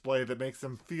heads-up display that makes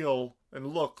them feel and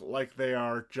look like they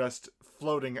are just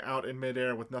floating out in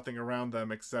midair with nothing around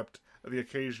them except the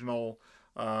occasional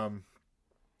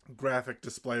graphic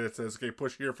display that says, okay,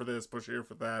 push here for this, push here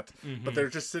for that. Mm-hmm. But they're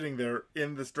just sitting there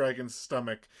in this dragon's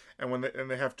stomach, and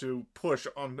they have to push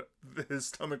on his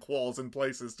stomach walls in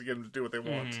places to get him to do what they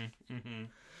want. Mm-hmm.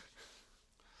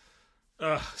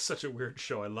 Such a weird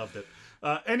show. I loved it.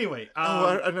 Anyway.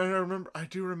 I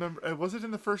do remember. Was it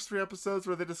in the first 3 episodes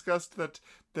where they discussed that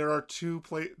there are two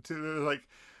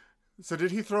so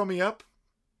did he throw me up?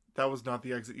 That was not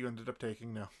the exit you ended up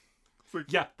taking, no.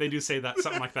 Yeah, they do say that.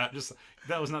 Something like that. Just,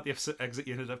 that was not the exit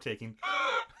you ended up taking.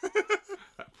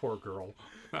 That poor girl.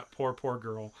 That poor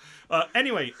girl.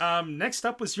 Anyway, next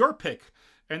up was your pick.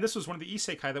 And this was one of the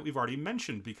isekai that we've already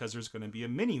mentioned because there's going to be a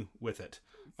mini with it.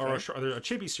 Or a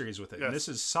chibi series with it. Yes. And this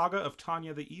is Saga of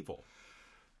Tanya the Evil.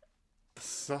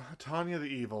 Tanya the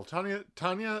Evil.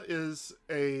 Tanya is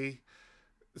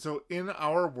so in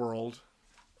our world,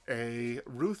 a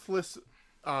ruthless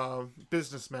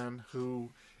businessman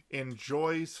who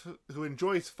enjoys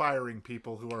firing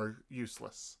people who are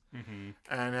useless,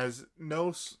 and has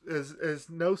no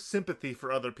sympathy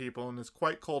for other people and is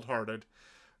quite cold-hearted.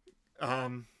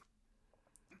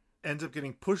 Ends up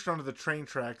getting pushed onto the train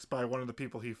tracks by one of the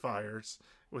people he fires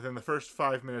within the first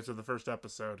 5 minutes of the first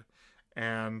episode,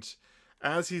 and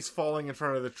as he's falling in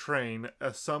front of the train,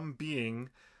 some being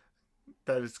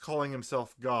that is calling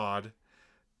himself God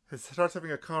starts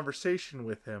having a conversation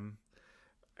with him,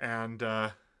 and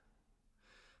the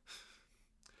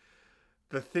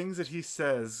things that he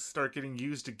says start getting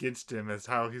used against him as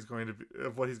what he's going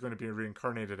to be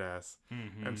reincarnated as.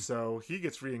 And so he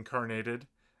gets reincarnated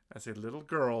as a little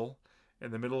girl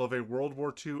in the middle of a World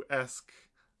War II-esque,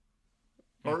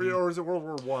 or is it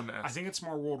World War I-esque? I think it's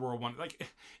more World War I. Like,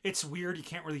 it's weird. You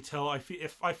can't really tell. I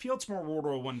feel it's more World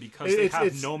War I because they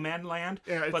have no man land,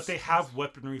 but they have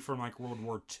weaponry from like World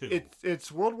War II.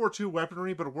 It's World War II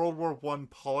weaponry, but World War I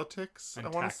politics. And I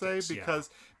want to say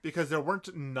because there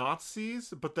weren't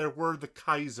Nazis, but there were the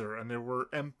Kaiser, and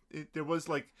there was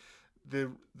like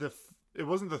the. It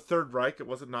wasn't the Third Reich. It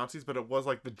wasn't Nazis, but it was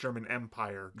like the German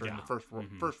Empire during the First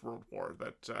World War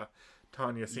that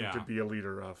Tanya seemed to be a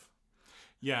leader of.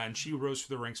 Yeah, and she rose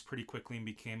through the ranks pretty quickly and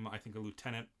became, I think, a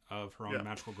lieutenant of her own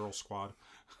Magical Girl Squad.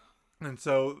 And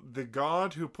so the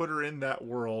god who put her in that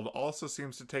world also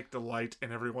seems to take delight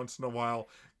in every once in a while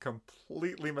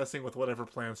completely messing with whatever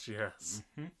plans she has.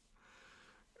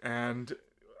 And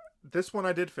this one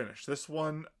I did finish. This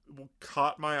one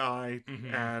caught my eye,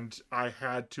 and I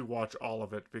had to watch all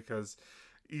of it because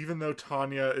even though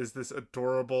Tanya is this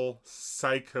adorable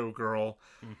psycho girl,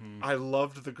 I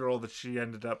loved the girl that she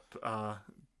ended up,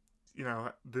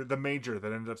 the major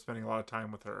that ended up spending a lot of time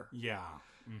with her. Yeah.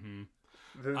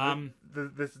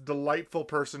 This delightful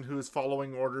person who is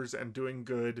following orders and doing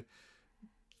good,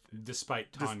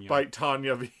 despite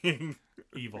Tanya being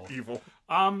evil.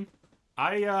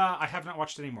 I have not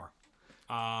watched any more.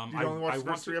 You only watched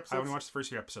the first 3 episodes? I only watched the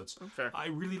first 3 episodes. Okay. I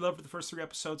really loved the first 3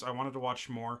 episodes. I wanted to watch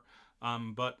more.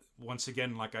 But once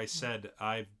again, like I said,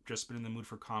 I've just been in the mood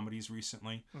for comedies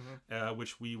recently,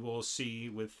 which we will see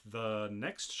with the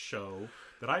next show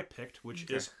that I picked, which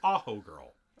is Aho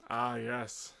Girl. Ah,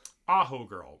 yes. Aho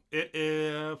Girl. It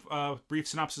is a brief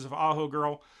synopsis of Aho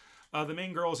Girl. The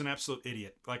main girl is an absolute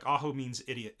idiot. Like, Aho means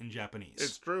idiot in Japanese.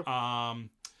 It's true.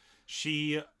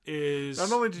 She is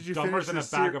not only did you dumber than a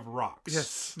bag of rocks.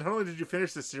 Yes. Not only did you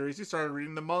finish the series, you started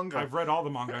reading the manga. I've read all the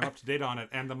manga. I'm up to date on it,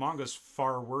 and the manga's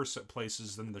far worse at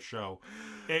places than the show.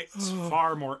 It's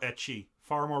far more ecchi,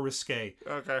 far more risque.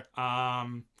 Okay.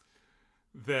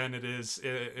 Than it is.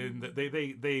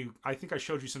 They. I think I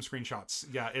showed you some screenshots.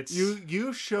 Yeah, it's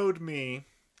you showed me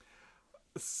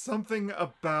something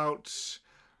about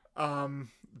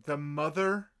the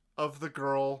mother of the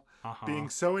girl. Being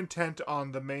so intent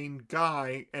on the main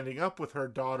guy ending up with her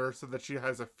daughter so that she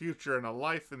has a future and a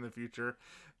life in the future,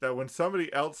 that when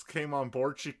somebody else came on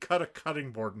board, she cut a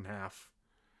cutting board in half.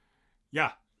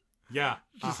 Yeah.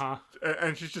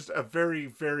 And she's just a very,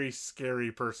 very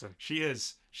scary person. She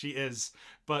is.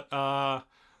 But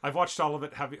I've watched all of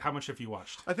it. How much have you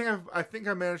watched? I think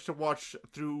I managed to watch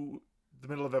through the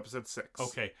middle of episode 6.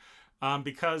 Okay.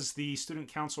 Because the student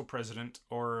council president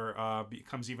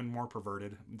becomes even more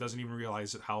perverted, doesn't even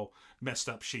realize how messed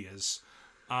up she is.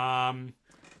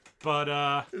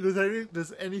 But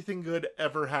does anything good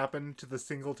ever happen to the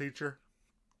single teacher?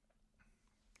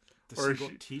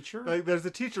 Teacher? Like, there's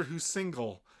a teacher who's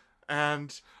single,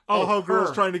 and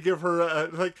girl's trying to give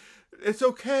her it's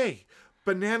okay.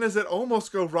 Bananas that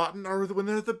almost go rotten are when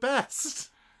they're the best.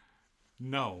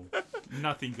 No,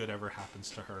 nothing good ever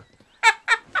happens to her.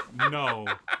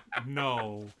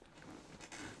 No.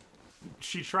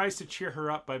 She tries to cheer her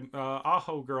up by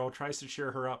Aho Girl tries to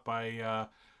cheer her up by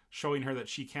showing her that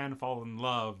she can fall in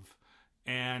love,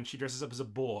 and she dresses up as a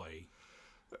boy.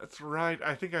 That's right.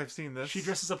 I think I've seen this. She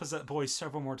dresses up as that boy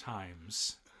several more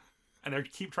times, and they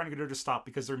keep trying to get her to stop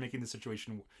because they're making the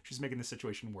situation. She's making the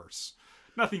situation worse.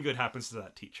 Nothing good happens to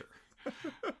that teacher.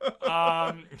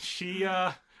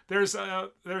 There's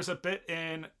a bit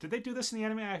in. Did they do this in the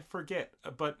anime? I forget.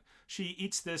 But she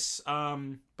eats this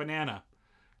banana,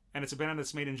 and it's a banana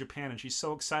that's made in Japan, and she's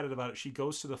so excited about it. She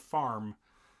goes to the farm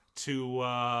to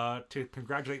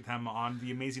congratulate them on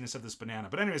the amazingness of this banana.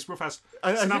 But anyways, real fast.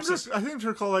 I think to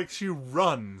recall, like, she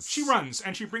runs. She runs,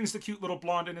 and she brings the cute little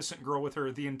blonde innocent girl with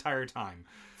her the entire time,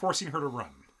 forcing her to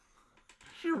run.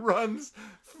 She runs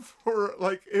for,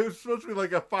 like, it was supposed to be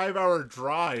like a 5-hour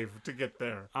drive to get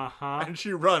there. Uh-huh. And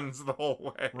she runs the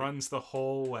whole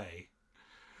way.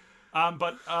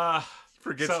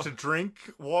 Forgets to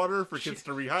drink water, forgets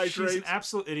to rehydrate. She's an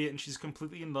absolute idiot, and she's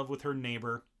completely in love with her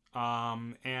neighbor.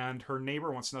 And her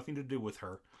neighbor wants nothing to do with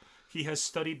her. He has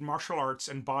studied martial arts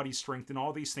and body strength and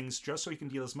all these things just so he can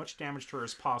deal as much damage to her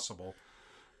as possible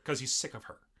because he's sick of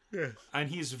her. Yes. And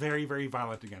he's very, very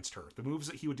violent against her. The moves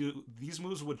that he would do, these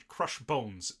moves would crush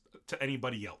bones to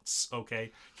anybody else,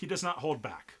 okay? He does not hold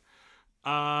back.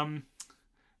 And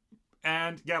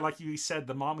yeah, like you said,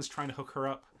 the mom is trying to hook her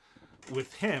up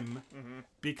with him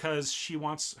because she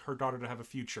wants her daughter to have a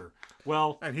future.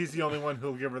 Well, and he's the only one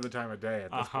who'll give her the time of day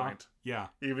at this point. Yeah.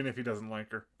 Even if he doesn't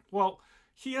like her. Well,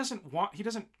 he doesn't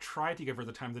try to give her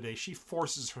the time of the day. She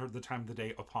forces her the time of the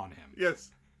day upon him.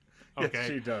 Yes. Okay. Yes,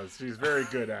 she does. She's very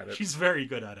good at it. She's very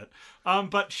good at it.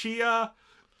 But she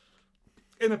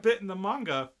in a bit in the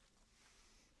manga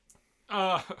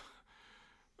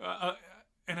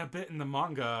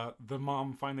the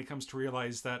mom finally comes to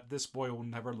realize that this boy will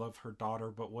never love her daughter,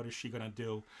 but what is she going to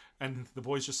do? And the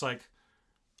boy's just like,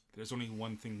 there's only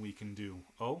one thing we can do.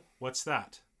 Oh, what's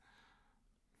that?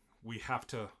 We have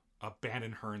to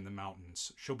abandon her in the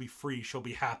mountains. She'll be free. She'll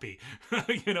be happy.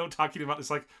 Talking about it's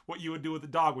like what you would do with a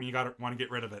dog when you want to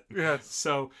get rid of it. Yes.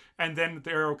 So, and then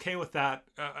they're okay with that.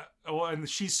 And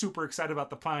she's super excited about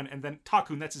the plan. And then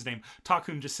Takun, that's his name.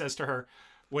 Takun just says to her,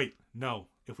 wait, no.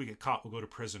 If we get caught, we'll go to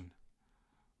prison.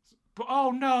 But, oh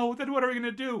no, then what are we going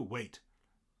to do? Wait,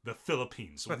 the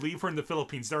Philippines. We'll leave her in the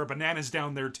Philippines. There are bananas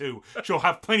down there too. She'll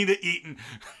have plenty to eat.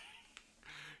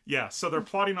 Yeah, so they're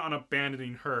plotting on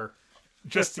abandoning her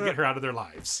just to get her out of their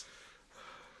lives.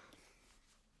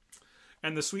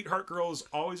 And the sweetheart girl is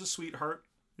always a sweetheart.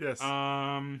 Yes.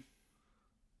 Yeah,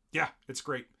 it's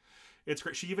great. It's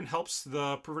great. She even helps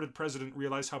the perverted president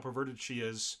realize how perverted she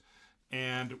is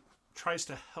and tries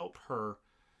to help her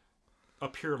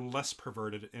appear less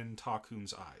perverted in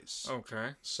Takun's eyes. Okay.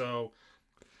 So,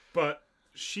 but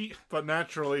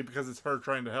naturally, because it's her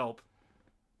trying to help.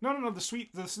 No. This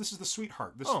is the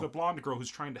sweetheart. This is the blonde girl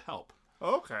who's trying to help.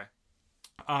 Okay.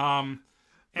 And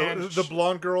the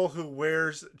blonde girl who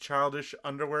wears childish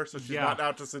underwear, so she's not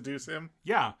out to seduce him.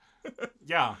 Yeah.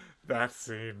 Yeah. That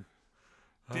scene.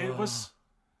 It was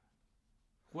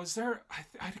there?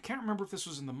 I can't remember if this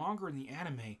was in the manga or in the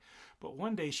anime, but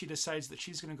one day she decides that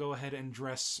she's going to go ahead and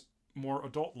dress more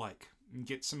adult-like and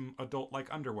get some adult-like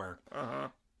underwear. Uh-huh.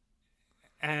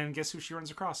 And guess who she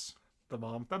runs across? The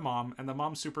mom. The mom. And the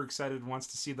mom's super excited,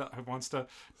 wants to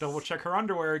double-check her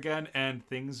underwear again, and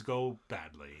things go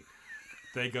badly.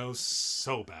 They go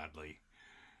so badly.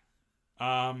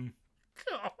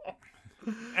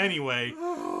 Anyway.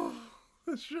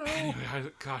 The show. Anyway,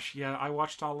 I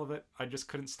watched all of it. I just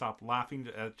couldn't stop laughing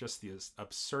at just the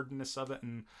absurdness of it,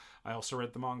 and I also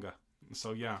read the manga.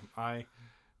 So yeah,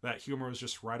 that humor was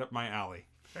just right up my alley.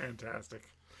 Fantastic.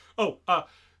 Oh,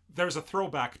 there's a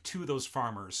throwback to those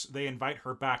farmers. They invite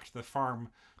her back to the farm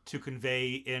to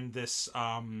convey in this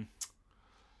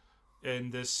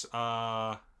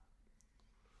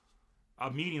a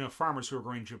meeting of farmers who are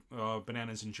growing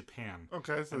bananas in Japan.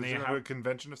 Okay, so they have a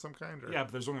convention of some kind? Or? Yeah,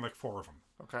 but there's only like 4 of them.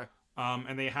 Okay.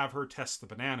 And they have her test the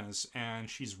bananas, and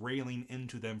she's railing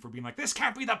into them for being like, this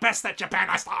can't be the best that Japan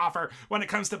has to offer when it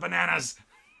comes to bananas.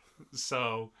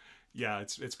 So, yeah,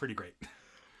 it's pretty great.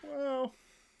 Well,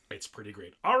 it's pretty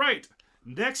great. All right,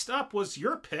 next up was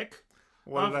your pick.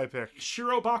 What did I pick?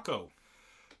 Shirobako.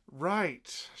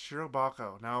 Right,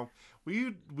 Shirobako. Now,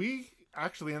 we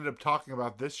actually ended up talking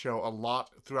about this show a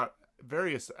lot throughout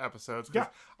various episodes. Yeah.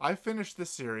 I finished this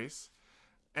series,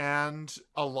 and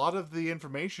a lot of the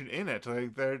information in it,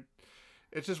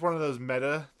 it's just one of those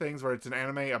meta things where it's an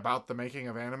anime about the making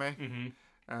of anime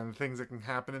and things that can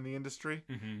happen in the industry.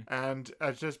 And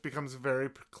it just becomes very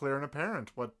clear and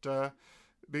apparent what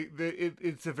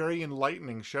It's a very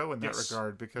enlightening show in that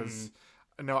regard because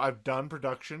no, I've done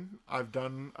production, I've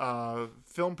done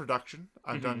film production,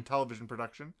 I've done television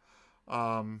production.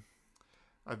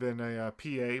 I've been a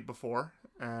PA before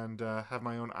and have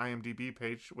my own IMDb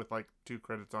page with like 2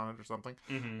 credits on it or something.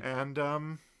 And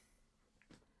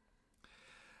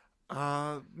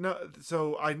no,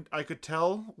 so I could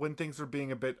tell when things were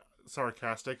being a bit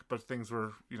sarcastic, but things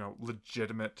were,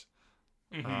 legitimate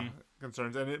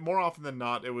concerns. And more often than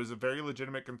not, it was a very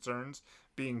legitimate concerns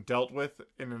being dealt with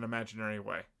in an imaginary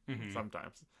way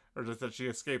sometimes. Or just that she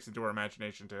escapes into her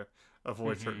imagination to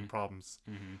avoid certain problems.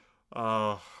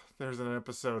 There's an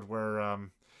episode where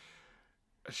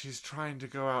she's trying to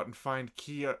go out and find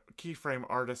keyframe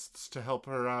artists to help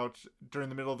her out during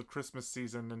the middle of the Christmas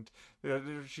season, and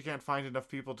she can't find enough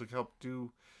people to help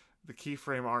do the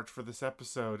keyframe art for this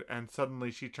episode, and suddenly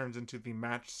she turns into the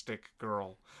matchstick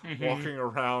girl, walking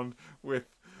around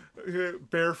with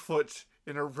barefoot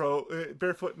in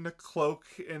a cloak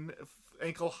in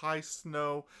ankle-high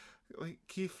snow. Like,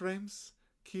 keyframes,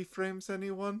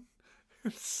 anyone?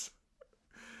 It's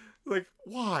like,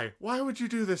 why would you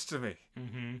do this to me?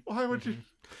 Why would you?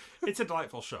 It's a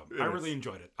delightful show. I really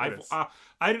enjoyed it.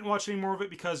 I didn't watch any more of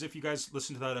it because if you guys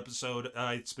listen to that episode,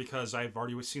 it's because I've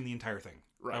already seen the entire thing.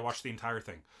 Right. I watched the entire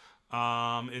thing.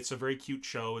 It's a very cute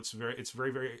show. It's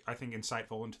very, very, I think,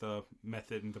 insightful into the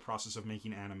method and the process of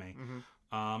making anime.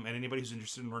 And anybody who's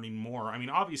interested in learning more, I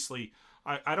mean, obviously,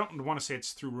 I don't want to say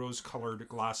it's through rose-colored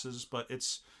glasses, but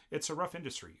it's a rough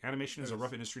industry. Animation is a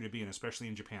rough industry to be in, especially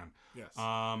in Japan. Yes.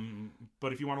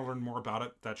 But if you want to learn more about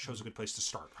it, that show's a good place to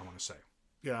start, I want to say.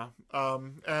 Yeah.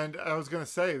 And I was going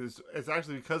to say, it's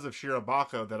actually because of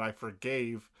Shirobako that I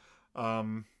forgave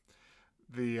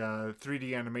the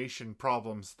 3D animation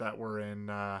problems that were in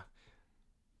the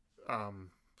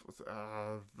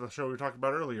show we were talking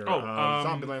about earlier,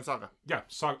 Zombieland Saga. Yeah,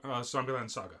 Zombieland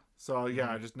Saga. So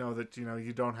I just know that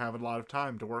you don't have a lot of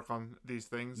time to work on these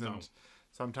things, and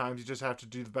sometimes you just have to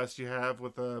do the best you have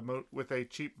with a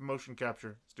cheap motion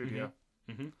capture studio.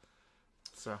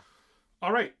 So,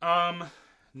 all right.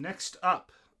 Next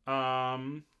up,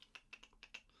 it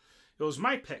was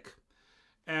my pick,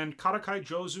 and Karakai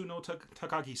Jozu no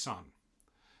Takagi-san.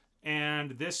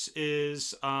 And this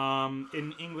is,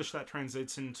 in English, that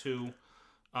translates into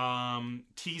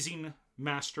Teasing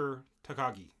Master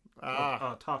Takagi.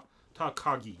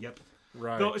 Takagi, yep.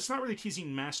 Right. Though it's not really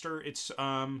teasing Master, it's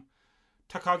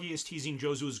Takagi is teasing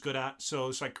Jozu is good at, so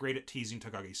it's like great at teasing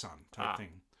Takagi-san type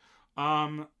thing.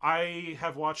 I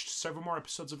have watched several more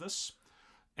episodes of this,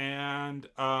 and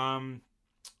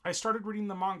I started reading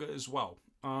the manga as well.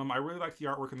 I really like the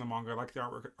artwork in the manga. I like the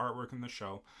artwork in the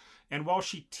show. And while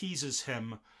she teases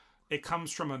him, it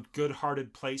comes from a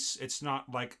good-hearted place. It's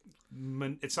not like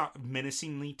it's not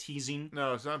menacingly teasing.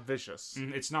 No, it's not vicious.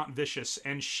 It's not vicious,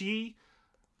 and she,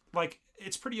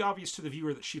 it's pretty obvious to the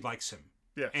viewer that she likes him.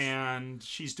 Yes. And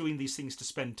she's doing these things to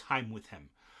spend time with him.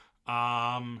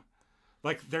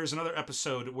 There's another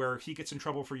episode where he gets in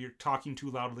trouble for talking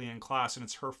too loudly in class, and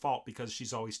it's her fault because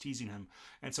she's always teasing him.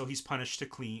 And so he's punished to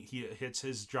clean. It's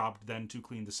his job then to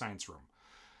clean the science room.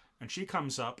 And she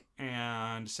comes up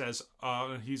and says,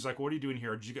 he's like, what are you doing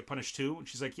here? Did you get punished too? And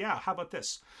she's like, yeah, how about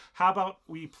this? How about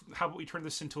we turn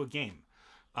this into a game?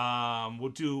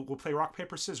 We'll play rock,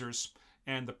 paper, scissors,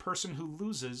 and the person who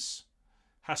loses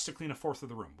has to clean a fourth of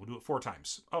the room. We'll do it 4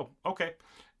 times. Oh, okay.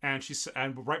 And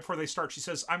and right before they start, she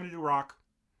says, I'm going to do rock.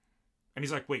 And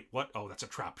he's like, wait, what? Oh, that's a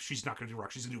trap. She's not going to do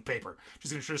rock. She's going to do paper.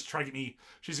 She's going to try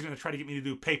to get me to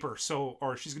do paper.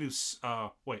 Or she's going to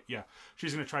do,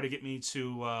 she's going to try to get me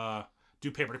to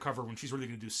do paper to cover when she's really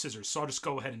going to do scissors. So I'll just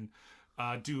go ahead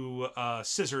and do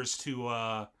scissors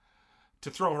to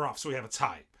throw her off so we have a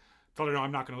tie. Told her, no,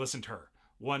 I'm not going to listen to her.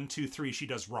 1, 2, 3, she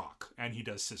does rock, and he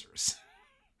does scissors.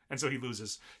 And so he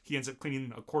loses. He ends up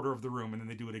cleaning a quarter of the room, and then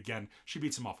they do it again. She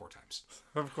beats him all 4 times.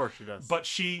 Of course she does. But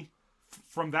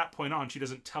from that point on, she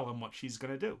doesn't tell him what she's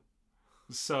going to do.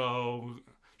 So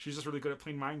she's just really good at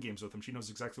playing mind games with him. She knows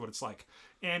exactly what it's like.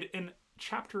 And in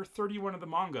chapter 31 of the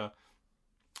manga,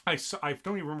 I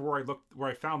don't even remember where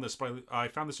I found this, but I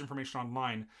found this information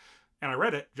online, and I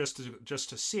read it just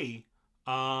to see.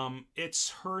 It's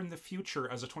her in the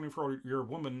future as a 24-year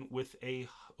woman with a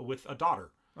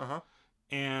daughter.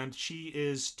 and she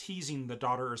is teasing the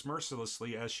daughter as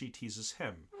mercilessly as she teases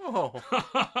him. Oh.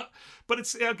 But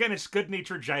it's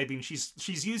good-natured jibing.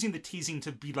 She's using the teasing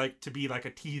to be like a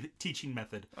teaching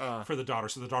method for the daughter,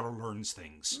 so the daughter learns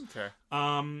things. Okay.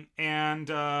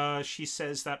 And she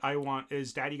says that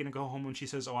is Daddy gonna go home? And she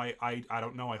says, oh, I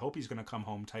don't know. I hope he's gonna come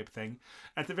home, type thing.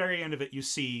 At the very end of it, you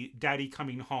see Daddy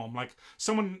coming home. Like,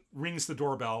 someone rings the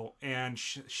doorbell, and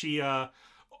she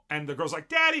and the girl's like,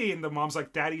 Daddy! And the mom's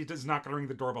like, Daddy is not going to ring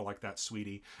the doorbell like that,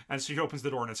 sweetie. And she opens the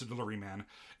door, and it's a delivery man.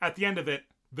 At the end of it,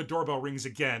 the doorbell rings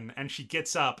again, and she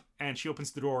gets up, and she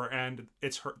opens the door, and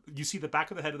it's her. You see the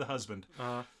back of the head of the husband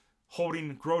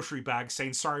holding grocery bags,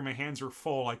 saying, sorry, my hands are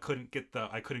full. I couldn't get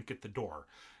the door.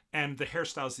 And the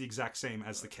hairstyle is the exact same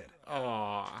as the kid.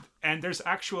 Aww. And there's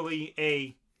actually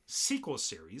a sequel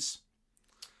series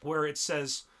where it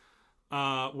says,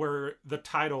 where the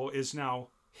title is now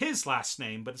his last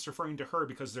name, but it's referring to her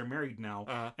because they're married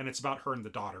now, and it's about her and the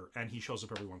daughter, and he shows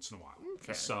up every once in a while.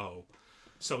 Okay. So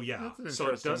yeah. So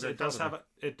it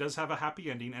does have a happy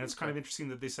ending, and it's kind of interesting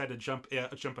that they decided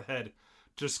to jump ahead,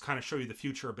 just kind of show you the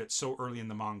future a bit so early in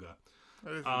the manga.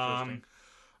 That is interesting.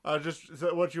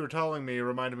 So what you were telling me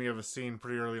reminded me of a scene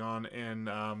pretty early on in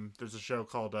there's a show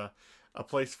called A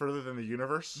Place Further Than the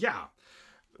Universe. Yeah.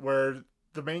 Where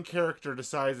the main character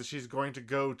decides that she's going to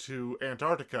go to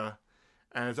Antarctica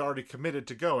and is already committed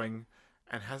to going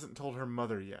and hasn't told her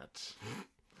mother yet.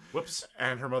 Whoops.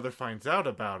 And her mother finds out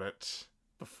about it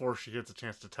before she gets a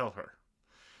chance to tell her.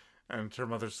 And her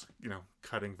mother's,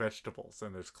 cutting vegetables,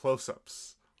 and there's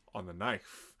close-ups on the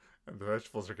knife, and the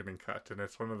vegetables are getting cut, and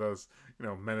it's one of those,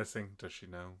 menacing. Does she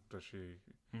know? Does she...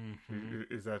 Mm-hmm.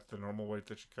 Is that the normal way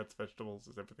that she cuts vegetables?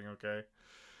 Is everything okay?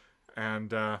 And,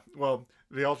 the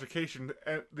altercation...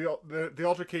 The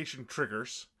altercation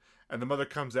triggers, and the mother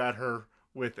comes at her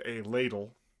with a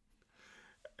ladle,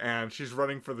 and she's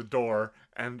running for the door,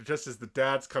 and just as the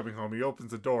dad's coming home, he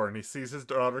opens the door, and he sees his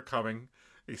daughter coming,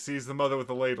 he sees the mother with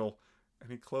the ladle,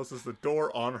 and he closes the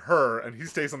door on her, and he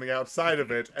stays on the outside of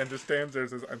it, and just stands there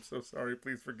and says, I'm so sorry,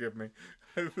 please forgive me.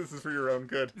 This is for your own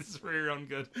good. This is for your own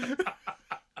good.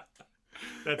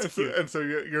 That's and cute. So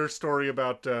your story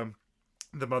about the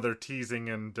mother teasing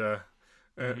and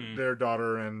their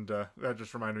daughter, and that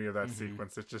just reminded me of that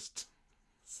sequence. It's just...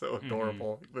 so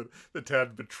adorable. The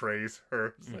dad betrays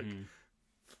her. It's like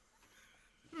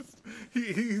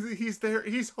he's there.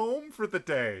 He's home for the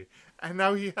day, and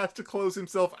now he has to close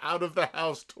himself out of the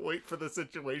house to wait for the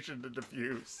situation to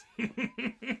diffuse.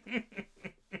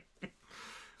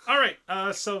 All right.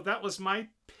 So that was my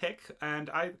pick, and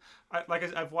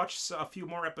I've watched a few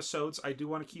more episodes. I do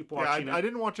want to keep watching. I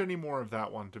didn't watch any more of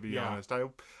that one, to be honest. I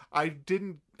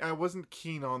wasn't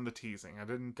keen on the teasing. I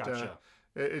didn't. Gotcha.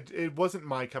 It wasn't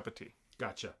my cup of tea.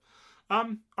 Gotcha.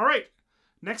 All right.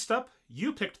 Next up,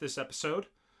 you picked this episode,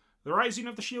 The Rising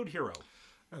of the Shield Hero.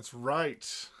 That's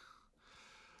right.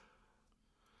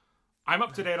 I'm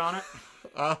up to date on it.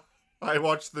 I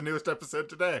watched the newest episode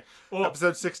today. Well,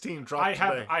 episode 16 dropped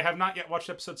today. I have not yet watched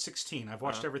episode 16. I've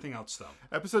watched everything else, though.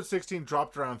 Episode 16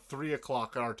 dropped around 3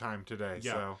 o'clock our time today.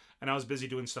 Yeah. So. And I was busy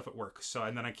doing stuff at work.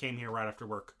 And then I came here right after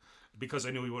work, because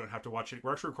I knew we wouldn't have to watch it.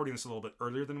 We're actually recording this a little bit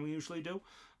earlier than we usually do,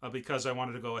 because I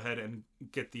wanted to go ahead and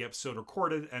get the episode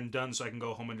recorded and done so I can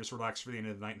go home and just relax for the end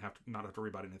of the night and not have to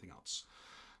worry about anything else.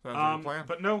 Sounds like a plan.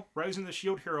 But no, Rising of the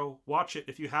Shield Hero, watch it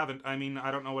if you haven't. I mean,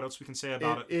 I don't know what else we can say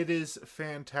about it. It is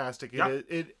fantastic. Yeah.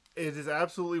 It is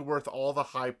absolutely worth all the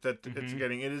hype that it's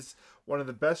getting. It is one of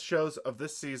the best shows of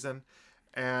this season.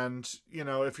 And,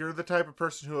 if you're the type of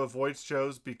person who avoids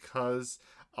shows because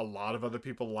a lot of other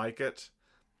people like it,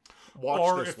 watch this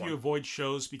one. Or if you avoid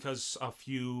shows because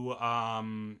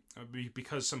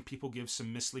because some people give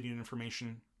some misleading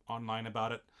information online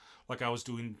about it, like I was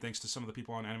doing thanks to some of the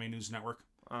people on Anime News Network.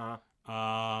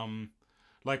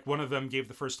 Like one of them gave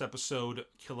the first episode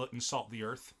Kill It and Salt the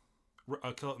Earth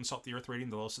rating,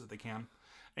 the lowest that they can.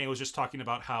 And it was just talking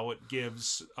about how it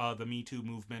gives the Me Too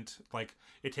movement, like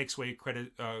it takes away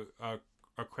credence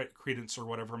or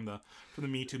whatever from the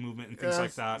Me Too movement and things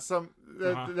like that.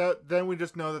 Then we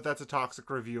just know that that's a toxic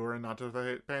reviewer and not to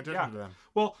pay attention to them.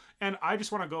 Well, and I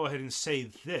just want to go ahead and say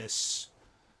this,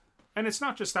 and it's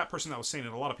not just that person that was saying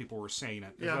it. A lot of people were saying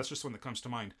it. Yeah. That's just one that comes to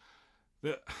mind.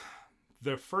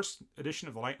 The first edition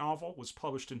of the light novel was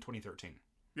published in 2013.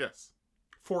 Yes.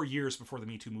 4 years before the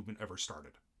Me Too movement ever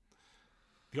started.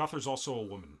 The author is also a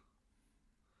woman.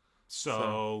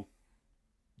 So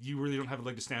you really don't have a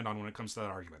leg to stand on when it comes to that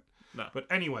argument. No. But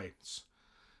anyways.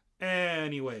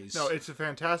 No, it's a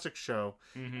fantastic show.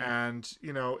 And,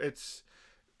 it's...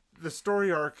 The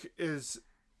story arc is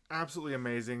absolutely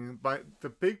amazing. But the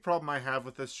big problem I have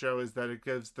with this show is that it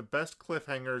gives the best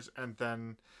cliffhangers, and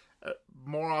then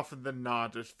more often than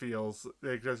not, it feels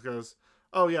it just goes,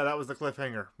 "Oh yeah, that was the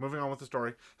cliffhanger. Moving on with the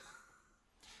story."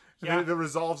 Yeah, it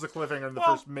resolves the cliffhanger in the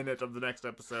first minute of the next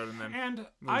episode, and then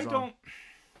I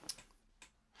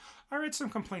read some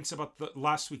complaints about the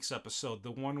last week's episode,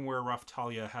 the one where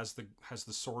Raftalia has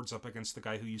the swords up against the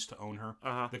guy who used to own her,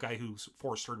 the guy who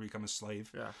forced her to become a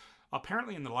slave. Yeah.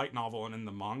 Apparently, in the light novel and in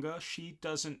the manga, she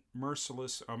doesn't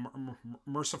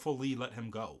mercifully let him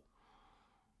go.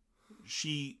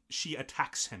 She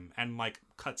attacks him and like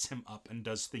cuts him up and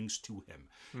does things to him,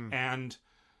 and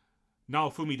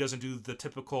Naofumi doesn't do the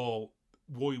typical,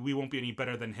 we won't be any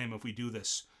better than him if we do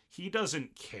this. He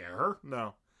doesn't care.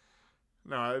 No,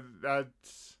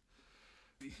 that's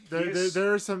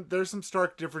there's some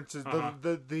stark differences.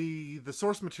 The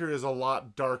source material is a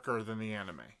lot darker than the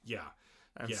anime. Yeah.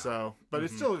 And so, but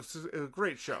it's still a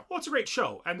great show. Well, it's a great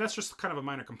show, and that's just kind of a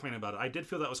minor complaint about it. I did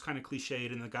feel that was kind of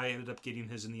cliched, and the guy ended up getting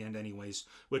his in the end anyways,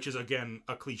 which is, again,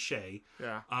 a cliche.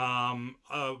 Yeah.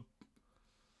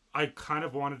 I kind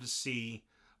of wanted to see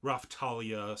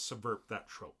Raftalia subvert that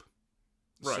trope.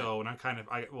 Right. So, and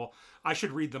I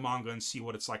should read the manga and see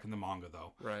what it's like in the manga,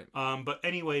 though. Right. But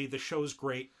anyway, the show's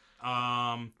great.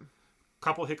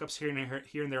 Couple hiccups here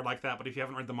and there like that, but if you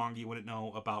haven't read the manga, you wouldn't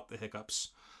know about the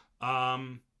hiccups.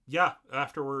 Yeah,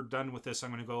 after we're done with this, I'm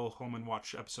going to go home and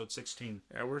watch episode 16.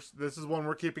 Yeah, this is one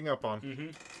we're keeping up on. Mm-hmm.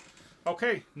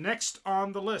 Okay, next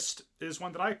on the list is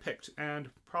one that I picked, and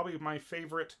probably my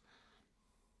favorite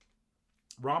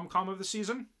rom-com of the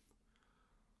season.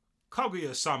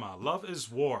 Kaguya-sama, Love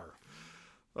is War.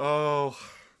 Oh,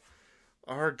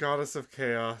 our goddess of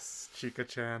chaos,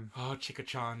 Chika-chan. Oh,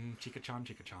 Chika-chan, Chika-chan,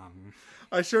 Chika-chan.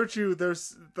 I showed you,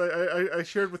 I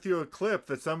shared with you a clip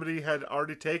that somebody had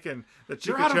already taken. That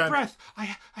You're out of breath.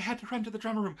 I had to run to the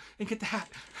drama room and get the hat.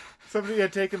 Somebody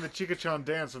had taken the Chika-chan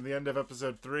dance from the end of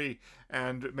episode 3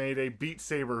 and made a Beat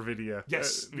Saber video.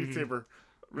 Yes. Beat Saber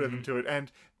rhythm to it.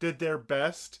 And did their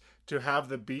best to have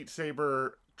the Beat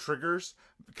Saber triggers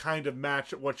kind of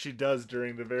match what she does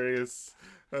during the various...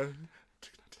 It's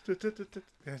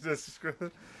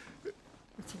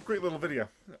a great little video.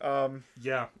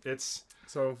 Yeah, it's...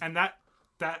 So... And that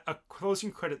a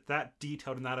closing credit that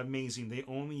detailed and that amazing, they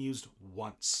only used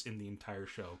once in the entire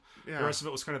show. Yeah. The rest of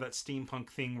it was kind of that steampunk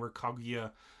thing where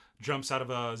Kaguya jumps out of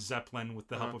a zeppelin with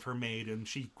the help of her maid, and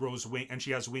she grows and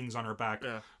she has wings on her back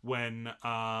when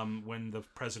the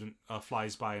president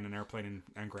flies by in an airplane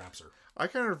and grabs her. I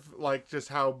kind of like just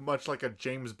how much like a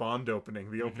James Bond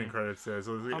opening the opening credits is.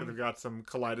 They've got some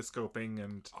kaleidoscoping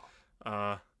and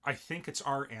I think it's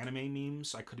our anime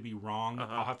memes. I could be wrong.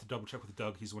 I'll have to double check with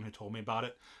Doug. He's the one who told me about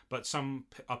it. But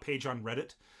a page on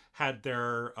Reddit had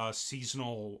their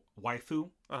seasonal waifu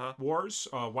wars,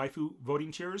 waifu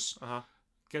voting tiers.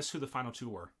 Guess who the final two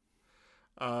were?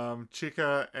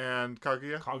 Chika and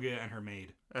Kaguya. Kaguya and her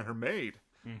maid. And her maid.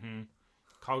 Mm-hmm.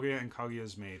 Kaguya and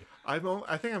Kaguya's maid. I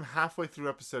think I'm halfway through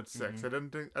episode 6. I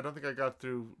don't think I got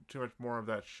through too much more of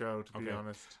that show, to be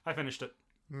honest. I finished it.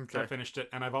 Okay. I finished it,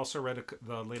 and I've also read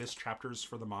the latest chapters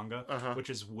for the manga, which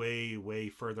is way, way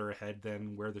further ahead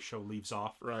than where the show leaves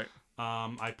off. Right.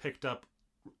 I picked up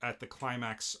at the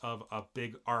climax of a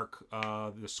big arc,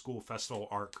 the school festival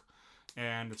arc,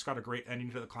 and it's got a great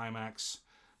ending to the climax.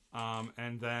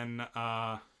 And then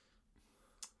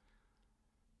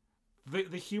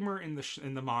the humor in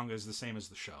the manga is the same as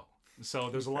the show. So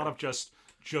there's a lot of just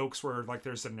jokes where like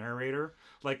there's a narrator.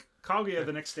 Like Kaguya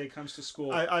the next day comes to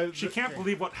school. She can't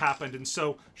believe what happened, and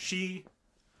so she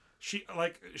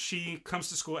comes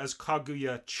to school as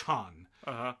Kaguya-chan.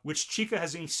 Which Chika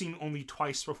has seen only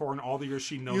twice before in all the years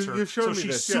she knows her. So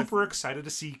she's super excited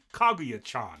to see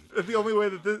Kaguya-chan. The only way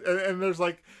that and there's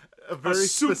like a very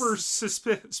super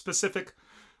specific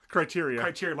criteria.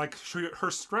 Like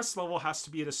her stress level has to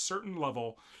be at a certain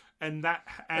level, and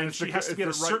she has to be at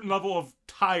a certain level of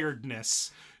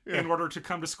tiredness in order to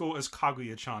come to school as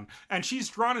Kaguya-chan. And she's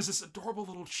drawn as this adorable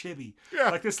little chibi. Yeah.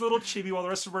 Like this little chibi, while the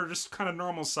rest of her are just kind of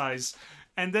normal size.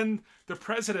 And then the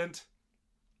president,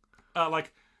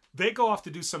 they go off to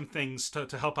do some things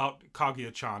to help out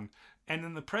Kaguya-chan. And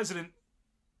then the president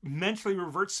mentally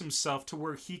reverts himself to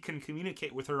where he can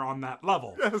communicate with her on that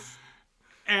level. Yes.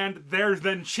 And they're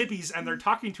then chibis, and they're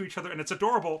talking to each other, and it's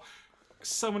adorable.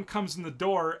 Someone comes in the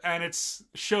door, and it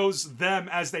shows them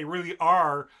as they really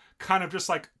are, kind of just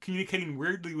like communicating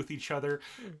weirdly with each other.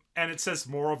 And it says,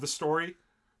 moral of the story,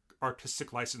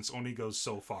 artistic license only goes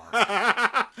so far.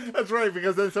 That's right,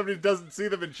 because then somebody doesn't see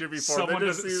them in chibi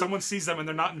form. Someone sees them and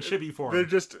they're not in chibi form. They're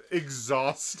just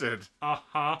exhausted.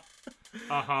 That's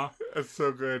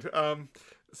so good.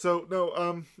 So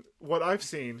no, what I've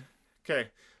seen. Okay,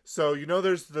 so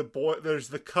there's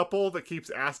the couple that keeps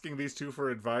asking these two for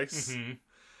advice. Mm-hmm.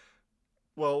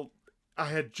 Well, I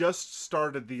had just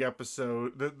started the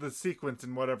episode, the sequence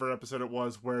in whatever episode it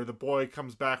was, where the boy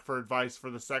comes back for advice for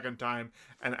the second time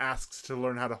and asks to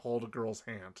learn how to hold a girl's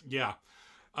hand. Yeah.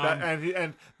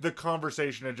 And the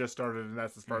conversation had just started, and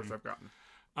that's as far as I've gotten.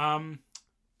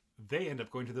 They end up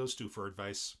going to those two for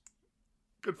advice.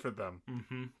 Good for them.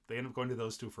 Mm-hmm. They end up going to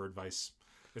those two for advice.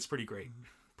 It's pretty great.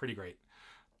 Pretty great.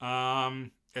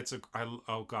 It's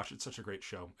such a great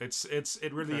show.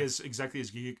 It really is exactly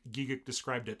as Giga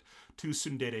described it. Two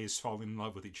tsunderes falling in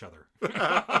love with each other.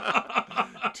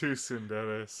 Two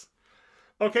tsunderes.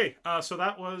 Okay, so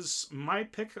that was my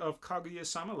pick of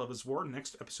Kaguya-sama Love is War.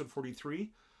 Next, episode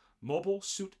 43, Mobile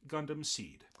Suit Gundam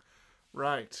Seed.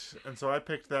 Right, and so I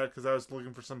picked that because I was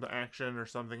looking for some action or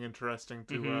something interesting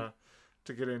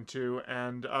to get into,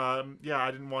 and I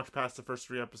didn't watch past the first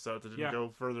 3 episodes. I didn't go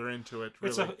further into it.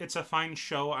 Really. It's a fine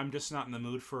show. I'm just not in the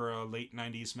mood for a late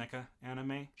 90s mecha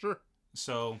anime. Sure.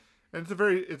 So. And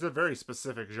it's a very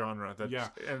specific genre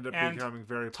that ended up becoming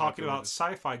very popular. Talking about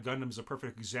sci-fi, Gundam is a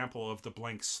perfect example of the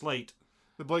blank slate.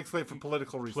 The blank slate for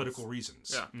political reasons. Political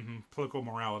reasons. Yeah. Mm-hmm. Political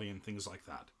morality and things like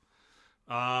that.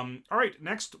 All right,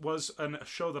 next was a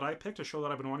show that I picked, a show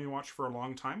that I've been wanting to watch for a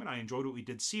long time, and I enjoyed what we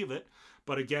did see of it.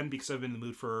 But again, because I've been in the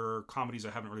mood for comedies,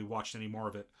 I haven't really watched any more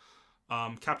of it.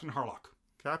 Captain Harlock.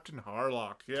 Captain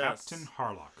Harlock, yes. Captain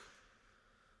Harlock.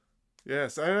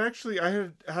 Yes, I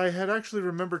had actually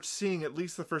remembered seeing at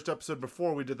least the first episode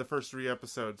before we did the first 3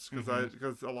 episodes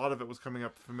because a lot of it was coming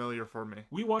up familiar for me.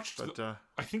 We watched,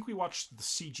 I think we watched the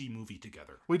CG movie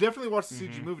together. We definitely watched the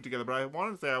CG movie together, but I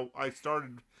wanted to say I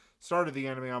started the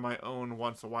anime on my own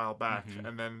once a while back,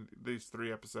 and then these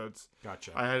 3 episodes.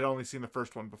 Gotcha. I had only seen the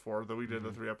first one before, though we did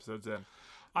the 3 episodes in.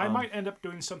 I might end up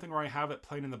doing something where I have it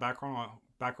playing in the background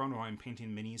while I'm painting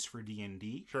minis for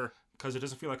D&D. Sure. Because it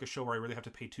doesn't feel like a show where I really have to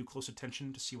pay too close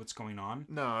attention to see what's going on.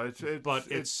 No, it's a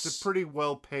pretty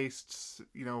well paced.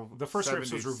 The first 3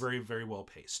 episodes were very, very well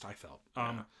paced. I felt.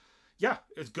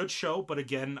 It's a good show, but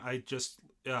again, I just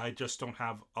don't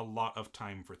have a lot of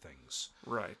time for things.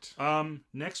 Right.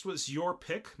 Next was your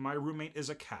pick. My Roommate is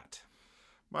a Cat.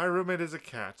 My Roommate is a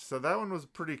Cat. So that one was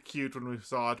pretty cute when we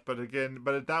saw it, but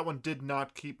that one did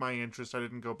not keep my interest. I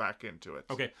didn't go back into it.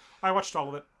 Okay, I watched all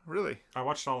of it. Really? I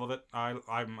watched all of it.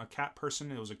 I'm a cat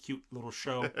person. It was a cute little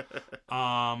show.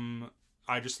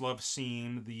 I just love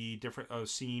seeing the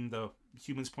seeing the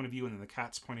human's point of view and then the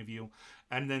cat's point of view,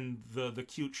 and then the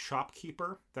cute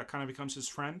shopkeeper that kind of becomes his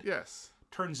friend. Yes.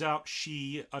 Turns out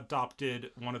she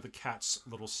adopted one of the cat's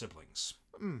little siblings.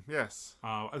 Yes.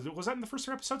 Was that in the first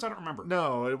 3 episodes? I don't remember.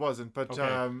 No, it wasn't. But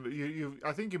okay.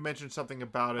 I think you mentioned something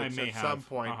about it at some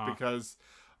point because,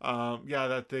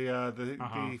 that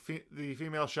the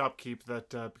female shopkeep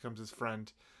that becomes his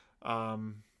friend,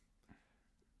 there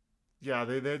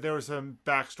was some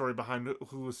backstory behind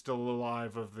who was still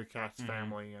alive of the cat's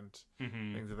family and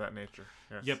things of that nature.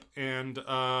 Yes. Yep, and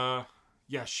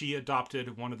she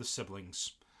adopted one of the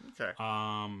siblings. Okay.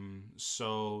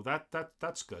 So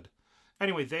that's good.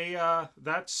 Anyway, there's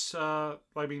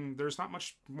not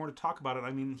much more to talk about it. I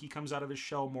mean, he comes out of his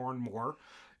shell more and more.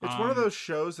 It's one of those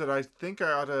shows that I think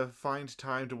I ought to find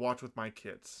time to watch with my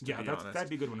kids. That'd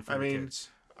be a good one for the kids.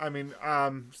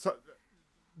 So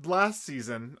last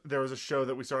season there was a show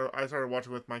that I started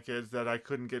watching with my kids that I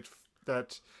couldn't get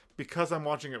that because I'm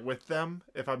watching it with them.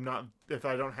 If I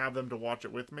don't have them to watch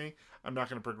it with me, I'm not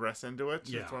going to progress into it.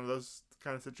 Yeah. It's one of those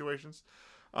kind of situations.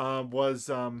 How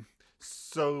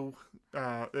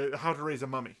to Raise a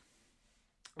Mummy.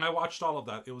 I watched all of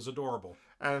that. It was adorable.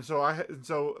 And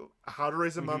so How to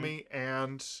Raise a Mummy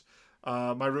and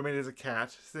My Roommate is a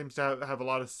Cat seems to have a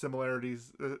lot of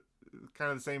similarities,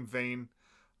 kind of the same vein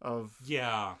of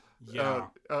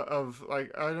of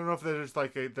like I don't know if there's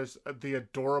there's the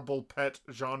adorable pet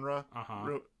genre.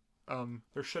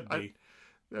 There should be.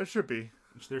 There should be.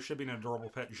 There should be an adorable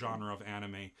pet genre of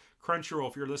anime. Crunchyroll,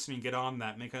 if you're listening, get on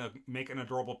that. Make an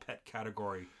adorable pet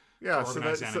category. Yeah, so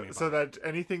that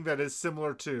anything that is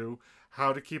similar to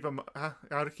How to Keep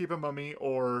a Mummy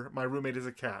or My Roommate is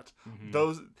a Cat,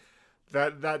 those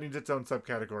that needs its own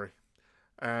subcategory.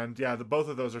 And both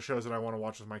of those are shows that I want to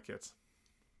watch with my kids.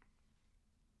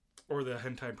 Or the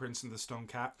Hentai Prince and the Stone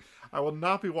Cat. I will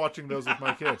not be watching those with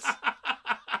my kids.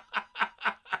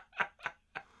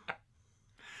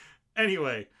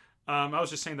 Anyway, I was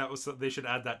just saying they should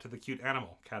add that to the cute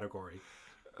animal category.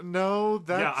 No,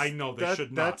 I know they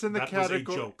should not. That's in the category.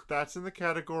 Was a joke. That's in the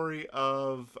category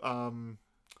of what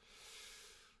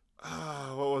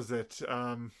was it?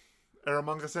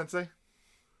 Eromanga Sensei.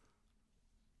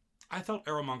 I felt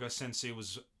Eromanga Sensei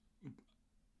was a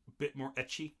bit more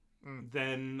ecchi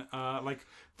than like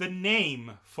the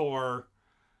name for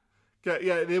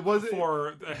it was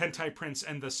for the Hentai Prince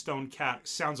and the Stone Cat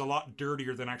sounds a lot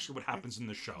dirtier than actually what happens in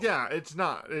the show. Yeah, it's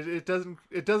not. It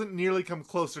doesn't nearly come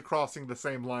close to crossing the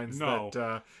same lines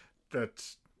that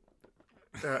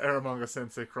Eromanga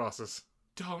Sensei crosses.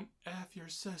 Don't F your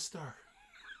sister.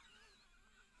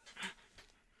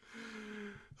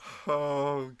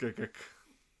 Oh, Gigik.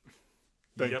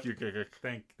 Thank you, Gigik.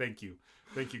 Thank you,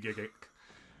 Gigik.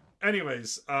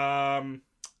 Anyways,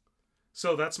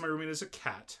 so that's my roommate as a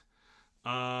cat.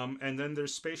 And then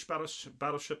there's Space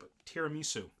Battleship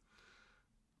Tiramisu.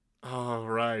 Oh,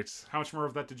 right. How much more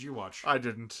of that did you watch? I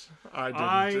didn't.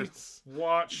 I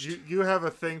watched. You have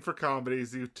a thing for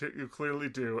comedies. You clearly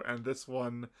do, and this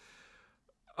one.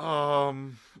 I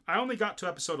only got to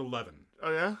episode 11.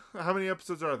 Oh yeah? How many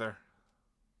episodes are there?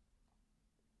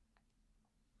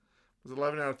 Was it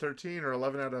 11 out of 13 or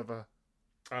 11 out of a...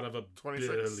 Out of a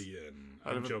 26? Billion.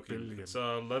 I'm joking. Billion. It's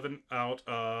 11 out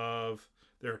of...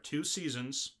 There are 2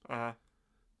 seasons.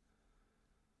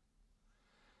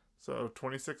 So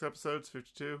 26 episodes,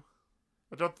 52.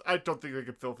 I don't think they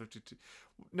could fill 52.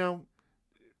 Now,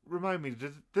 remind me,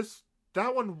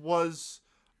 that one was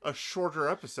a shorter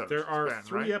episode? There are span,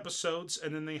 3 right? episodes,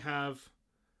 and then they have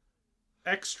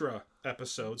extra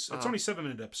episodes. It's only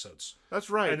 7-minute episodes. That's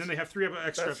right. And then they have 3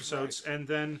 extra episodes, right. and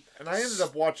then I ended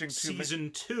up watching season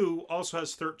 2 also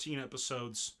has 13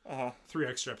 episodes, 3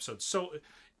 extra episodes. So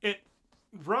it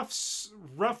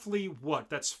roughly what?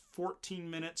 That's 14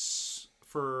 minutes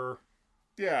for.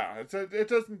 Yeah,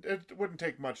 it wouldn't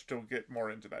take much to get more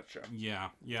into that show. Yeah.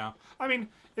 I mean,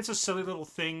 it's a silly little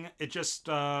thing. It just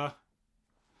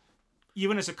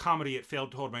even as a comedy, it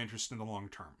failed to hold my interest in the long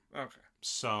term. Okay.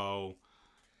 So,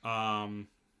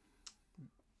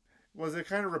 was it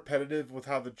kind of repetitive with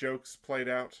how the jokes played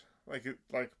out? Like a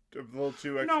little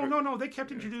too. No. They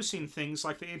kept introducing things.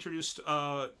 Like they introduced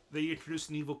an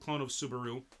evil clone of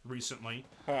Subaru recently.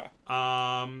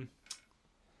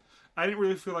 I didn't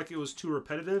really feel like it was too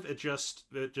repetitive. It just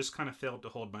kind of failed to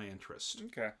hold my interest.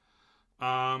 Okay.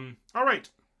 All right.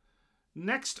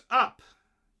 Next up,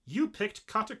 you picked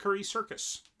Katakuri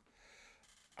Circus.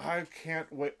 I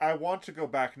can't wait. I want to go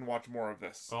back and watch more of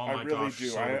this. Oh my I really gosh, do.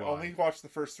 so I do only watched the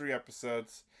first 3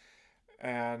 episodes.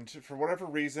 And for whatever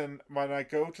reason, when I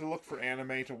go to look for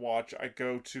anime to watch, I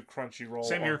go to Crunchyroll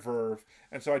Same here. or Verve.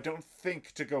 And so I don't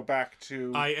think to go back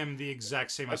to... I am the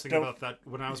exact same. I was thinking about that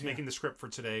when I was making the script for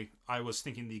today. I was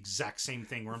thinking the exact same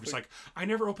thing where I'm just like, I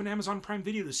never open Amazon Prime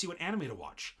Video to see what anime to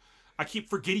watch. I keep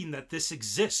forgetting that this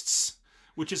exists,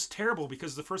 which is terrible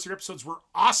because the first 3 episodes were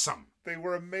awesome. They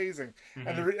were amazing. Mm-hmm.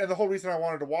 And the whole reason I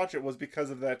wanted to watch it was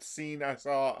because of that scene I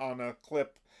saw on a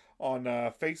clip on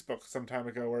Facebook some time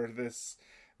ago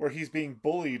where he's being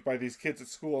bullied by these kids at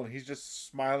school and he's just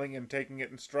smiling and taking it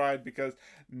in stride because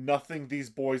nothing these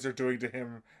boys are doing to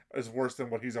him is worse than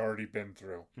what he's already been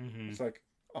through. Mm-hmm. It's like,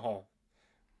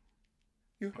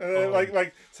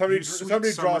 like somebody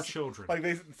draws children. Like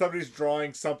somebody's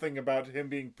drawing something about him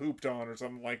being pooped on or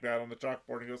something like that on the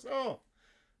chalkboard and he goes, "Oh,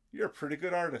 you're a pretty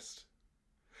good artist,"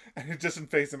 and it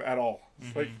doesn't faze him at all.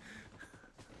 It's like.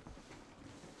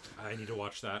 I need to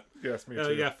watch that. Yes, me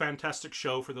too. Yeah, fantastic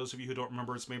show. For those of you who don't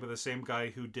remember, it's made by the same guy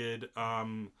who did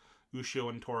Ushio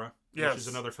and Tora, which is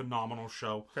another phenomenal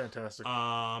show. Fantastic.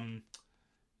 Katakuri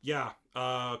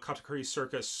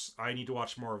Circus. I need to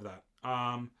watch more of that.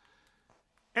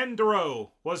 Endoro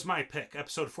was my pick,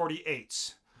 episode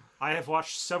 48. I have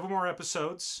watched several more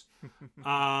episodes.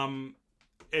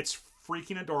 It's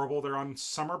freaking adorable. They're on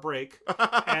summer break,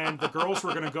 and the girls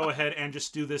were going to go ahead and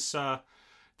just do this.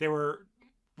 They were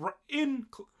in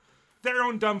their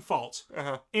own dumb fault.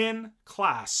 In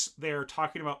class, they're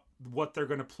talking about what they're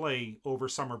going to play over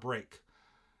summer break.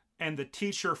 And the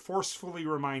teacher forcefully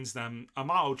reminds them,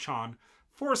 Amao-chan,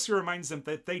 forcefully reminds them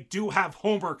that they do have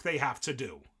homework they have to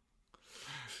do.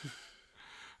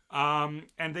 And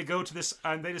they go to this,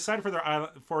 and they decide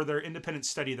for their independent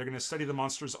study, they're going to study the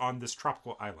monsters on this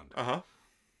tropical island.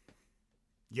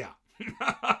 Yeah.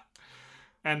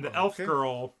 And the elf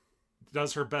girl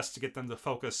does her best to get them to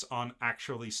focus on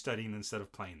actually studying instead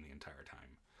of playing the entire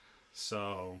time.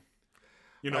 So,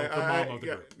 the mom of the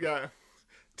group. Yeah.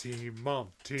 Team mom.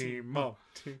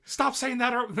 Stop saying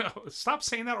that, or no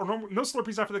no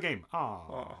Slurpees after the game.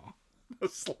 No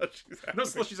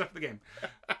slushies after the game.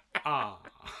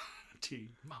 Team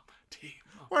mom.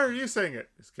 Why are you saying it?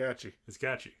 It's catchy.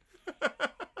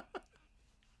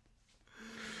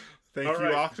 Thank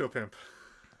you, Octopimp.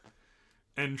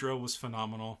 Endro was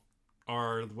phenomenal.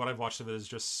 Or what I've watched of it is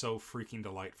just so freaking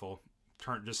delightful.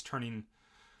 Turning,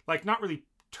 like, not really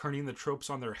turning the tropes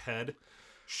on their head,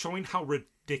 showing how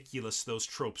ridiculous those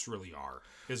tropes really are,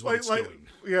 is what it's doing.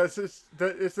 Yeah,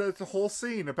 it's a whole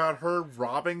scene about her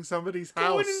robbing somebody's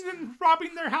house. Going and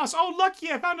robbing their house. Oh,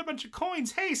 lucky, I found a bunch of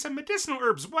coins. Hey, some medicinal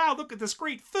herbs. Wow, look at this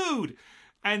great food.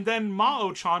 And then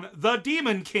Mao-chan, the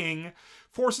Demon King,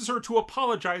 forces her to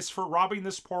apologize for robbing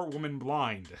this poor woman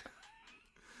blind.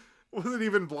 Was it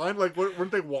even blind? Like,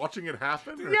 weren't they watching it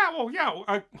happen? Or? Yeah, well,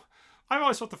 yeah. I've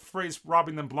always thought the phrase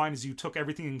robbing them blind is you took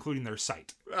everything, including their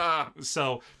sight.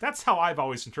 So that's how I've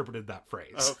always interpreted that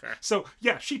phrase. Okay. So,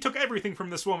 yeah, she took everything from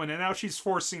this woman, and now she's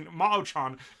forcing,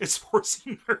 Mao-chan is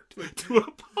forcing her to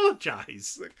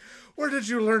apologize. Like, where did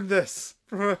you learn this?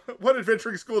 What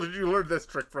adventuring school did you learn this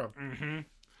trick from? Mm-hmm.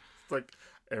 It's like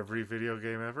every video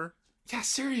game ever. Yeah,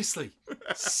 seriously.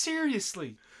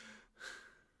 Seriously.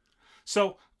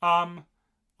 So, on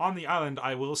the island,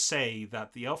 I will say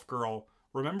that the elf girl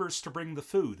remembers to bring the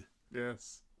food.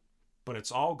 Yes. But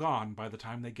it's all gone by the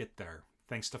time they get there,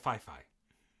 thanks to Fi-Fi.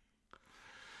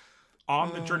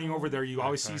 On the journey over there, you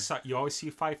always see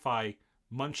Fi-Fi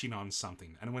munching on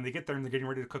something. And when they get there and they're getting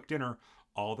ready to cook dinner,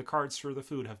 all the cards for the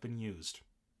food have been used.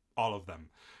 All of them.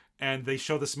 And they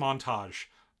show this montage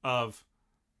of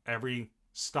every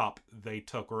stop they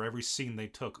took, or every scene they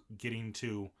took getting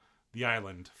to the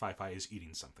island. Fi-Fi is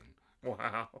eating something.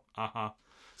 Wow. Uh-huh.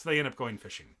 So they end up going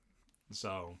fishing.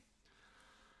 So,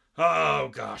 oh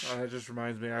gosh, that just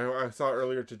reminds me. I saw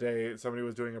earlier today somebody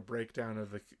was doing a breakdown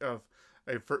of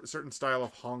a certain style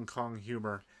of Hong Kong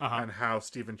humor and how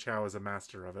Stephen Chow is a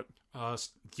master of it.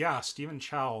 Yeah, Stephen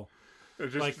Chow.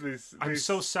 Just I'm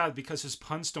so sad because his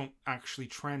puns don't actually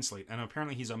translate, and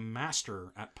apparently he's a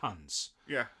master at puns.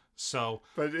 Yeah. So,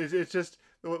 but it's just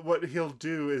what he'll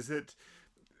do is the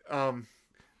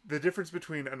difference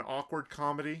between an awkward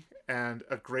comedy and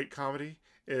a great comedy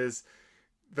is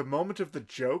the moment of the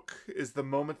joke is the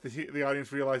moment that the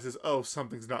audience realizes, oh,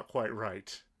 something's not quite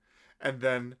right. And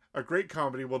then a great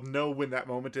comedy will know when that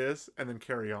moment is and then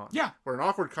carry on. Yeah. Where an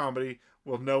awkward comedy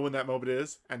will know when that moment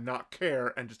is and not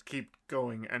care and just keep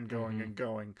going and going and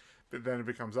going. But then it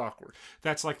becomes awkward.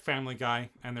 That's like Family Guy,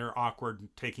 and they're awkward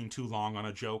taking too long on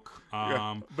a joke.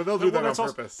 Yeah, but they'll do that on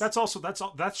purpose.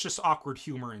 That's just awkward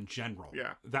humor in general.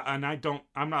 Yeah.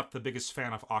 I'm not the biggest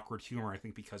fan of awkward humor, I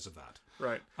think, because of that.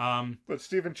 Right. But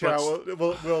Stephen Chow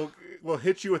will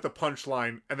hit you with a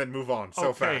punchline and then move on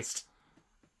so fast.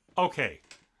 Okay.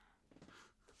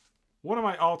 One of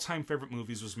my all-time favorite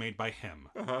movies was made by him.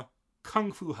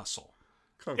 Kung Fu Hustle.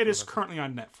 It is currently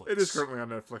on Netflix. It is currently on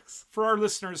Netflix. For our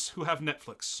listeners who have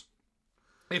Netflix,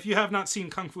 if you have not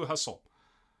seen Kung Fu Hustle,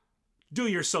 do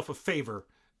yourself a favor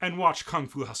and watch Kung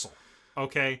Fu Hustle.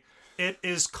 Okay? It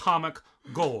is comic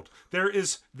gold. There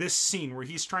is this scene where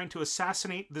he's trying to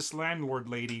assassinate this landlord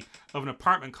lady of an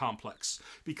apartment complex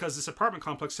because this apartment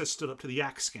complex has stood up to the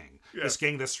Axe Gang. Yes. This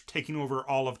gang that's taking over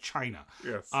all of China.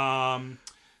 Yes. And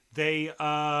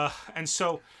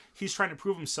so he's trying to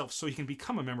prove himself so he can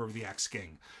become a member of the Axe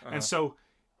Gang. And so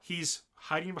he's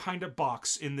hiding behind a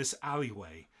box in this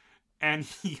alleyway, and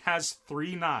he has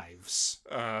 3 knives.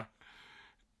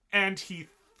 And he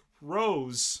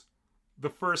throws the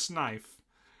first knife,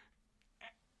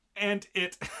 and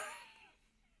it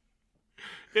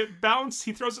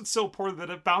he throws it so poorly that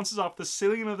it bounces off the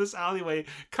ceiling of this alleyway,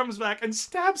 comes back and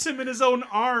stabs him in his own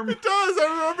arm. It does.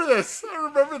 I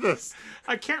remember this.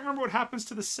 I can't remember what happens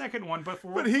to the second one, but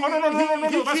he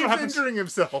keeps injuring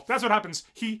himself. That's what happens.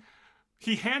 He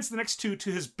hands the next 2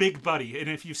 to his big buddy, and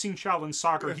if you've seen Shaolin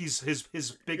Soccer, his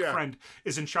big friend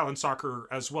is in Shaolin Soccer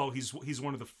as well. He's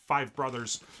one of the 5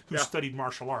 brothers who studied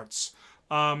martial arts.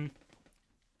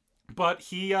 But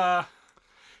he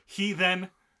then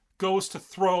goes to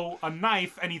throw a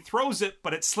knife, and he throws it,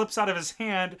 but it slips out of his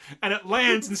hand, and it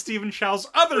lands in Stephen Chow's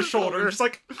other shoulder, and just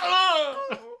like,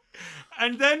 oh!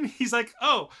 And then he's like,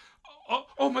 oh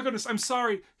my goodness, I'm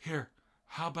sorry. Here,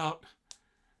 how about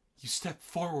you step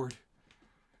forward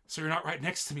so you're not right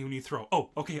next to me when you throw. Oh,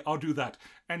 okay, I'll do that.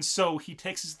 And so he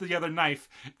takes the other knife,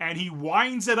 and he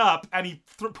winds it up, and he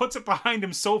puts it behind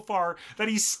him so far that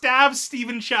he stabs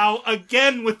Stephen Chow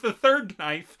again with the 3rd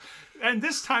knife. And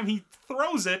this time he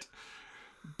throws it,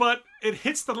 but it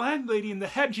hits the landlady in the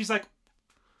head, and she's like,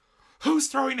 who's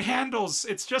throwing handles?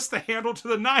 It's just the handle to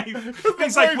the knife. And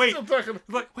he's like,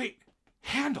 wait,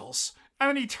 handles? And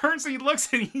then he turns and he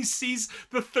looks and he sees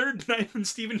the 3rd knife in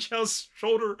Stephen Chow's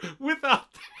shoulder without.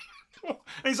 And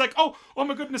he's like, oh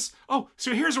my goodness. Oh,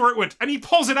 so here's where it went. And he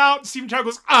pulls it out. And Stephen Chow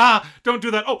goes, don't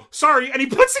do that. Oh, sorry. And he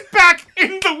puts it back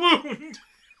in the wound.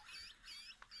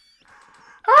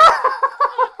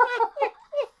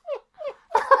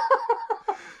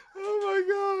 Oh my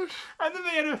gosh. And then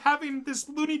they end up having this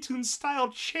Looney Tunes style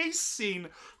chase scene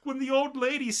when the old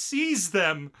lady sees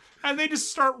them, and they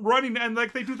just start running, and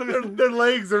like they do Their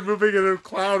legs are moving in a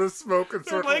cloud of smoke and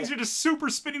their legs are just super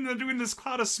spinning and doing this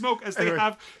cloud of smoke as they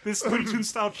have this Looney Tunes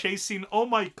style chase scene. Oh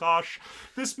my gosh,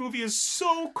 this movie is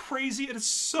so crazy. It is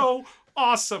so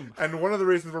awesome. And one of the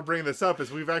reasons we're bringing this up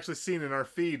is we've actually seen in our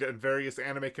feed at various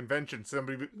anime conventions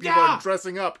people are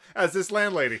dressing up as this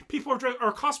landlady. People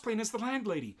are cosplaying as the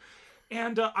landlady,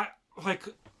 and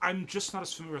I'm just not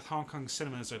as familiar with Hong Kong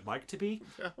cinema as I'd like to be.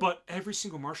 But every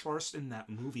single martial artist in that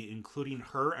movie, including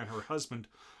her and her husband,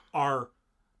 are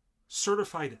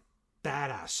certified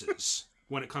badasses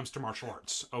when it comes to martial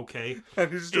arts. Okay, and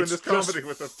he's just doing this comedy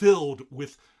with them, filled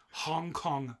with Hong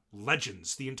Kong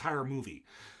legends. The entire movie.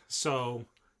 So,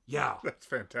 yeah. That's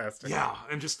fantastic. Yeah,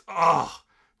 and just,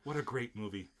 what a great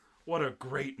movie. What a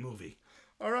great movie.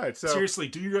 All right, so... Seriously,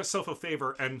 do yourself a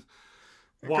favor and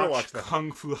watch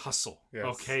Kung Fu Hustle. Yes.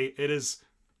 Okay? It is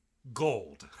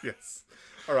gold. Yes.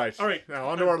 All right. Now,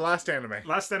 on to our last anime.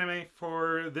 Last anime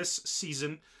for this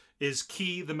season is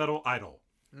Key the Metal Idol.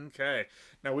 Okay.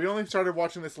 Now, we only started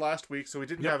watching this last week, so we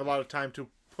didn't have a lot of time to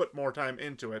put more time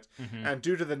into it, and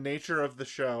due to the nature of the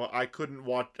show, I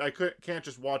can't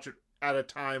just watch it at a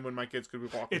time when my kids could be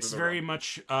walking. It's very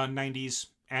much 90s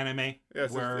anime,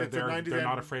 where they're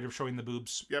not afraid of showing the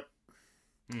boobs. Yep.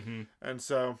 And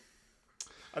so,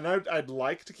 I'd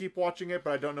like to keep watching it,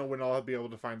 but I don't know when I'll be able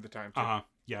to find the time to.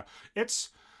 Yeah,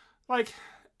 it's like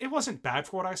it wasn't bad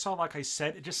for what I saw. Like I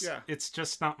said, it's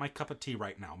just not my cup of tea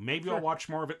right now. Maybe I'll watch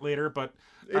more of it later, but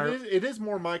it is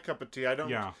more my cup of tea. I don't.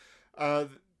 Yeah.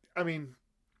 I mean,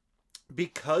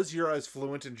 because you're as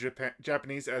fluent in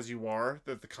Japanese as you are,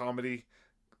 that the comedy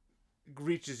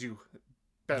reaches you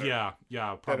better. Yeah,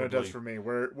 probably. Than it does for me.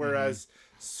 Whereas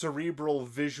cerebral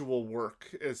visual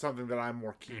work is something that I'm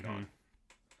more keen on.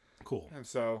 Cool. And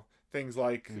so things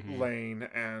like Lane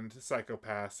and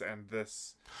Psycho-Pass and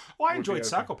this. Well, I enjoyed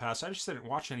Psycho-Pass. I just didn't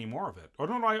watch any more of it. Or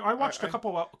no, I watched a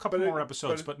couple more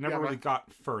episodes, but never really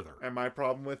got further. And my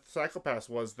problem with Psycho-Pass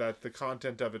was that the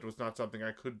content of it was not something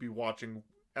I could be watching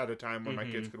at a time when my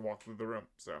kids could walk through the room.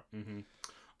 So.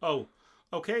 Oh,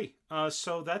 okay.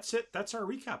 So that's it. That's our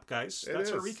recap, guys.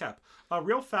 That's our recap.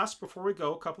 Real fast before we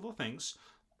go, a couple of things.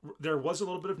 There was a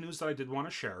little bit of news that I did want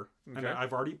to share, and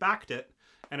I've already backed it.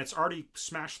 And it's already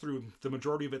smashed through the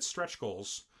majority of its stretch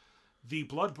goals. The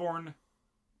Bloodborne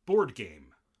board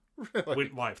game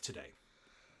went live today.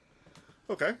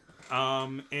 Okay.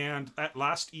 And at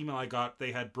last email I got,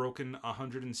 they had broken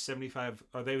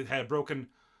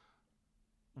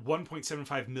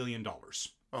 $1.75 million for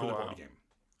the board game.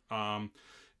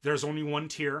 There's only one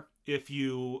tier. If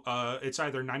you, it's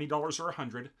either $90 or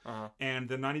 $100, and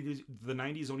the 90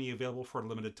 is only available for a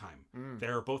limited time.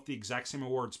 They're both the exact same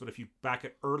awards, but if you back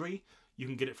it early, you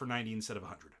can get it for 90 instead of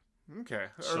 100. Okay,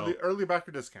 early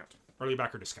backer discount. Early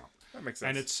backer discount. That makes sense.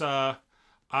 And it's have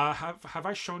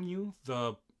I shown you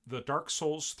the Dark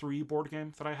Souls 3 board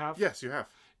game that I have? Yes, you have.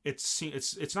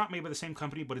 It's not made by the same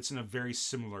company, but it's in a very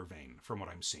similar vein from what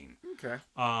I'm seeing. Okay.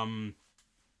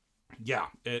 Yeah,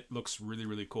 it looks really,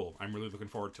 really cool. I'm really looking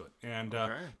forward to it. And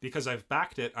because I've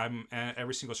backed it, I'm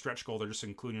every single stretch goal, they're just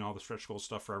including all the stretch goal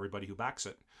stuff for everybody who backs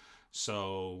it.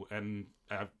 So, and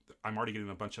I'm already getting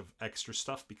a bunch of extra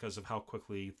stuff because of how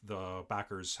quickly the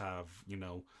backers have,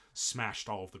 smashed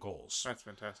all of the goals. That's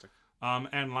fantastic.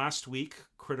 And last week,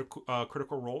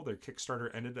 Critical Role, their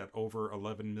Kickstarter ended at over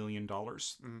 $11 million.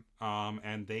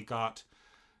 And they got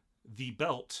the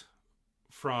belt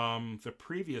from the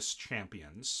previous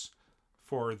champions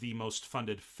for the most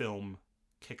funded film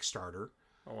Kickstarter.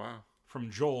 Oh, wow.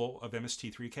 From Joel of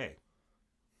MST3K.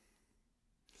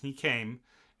 He came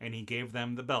and he gave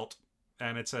them the belt,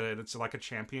 and it's like a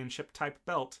championship type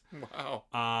belt. Wow.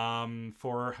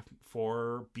 For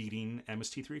beating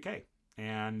MST3K.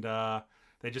 And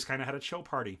they just kind of had a chill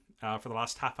party for the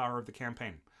last half hour of the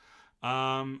campaign.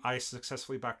 I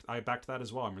successfully backed that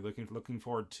as well. I'm looking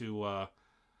forward to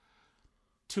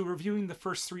reviewing the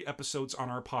first 3 episodes on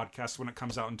our podcast when it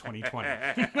comes out in 2020.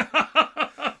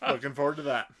 Looking forward to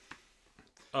that.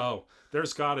 Oh,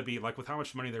 there's got to be, like, with how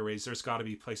much money they raise, there's got to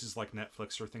be places like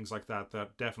Netflix or things like that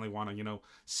definitely want to,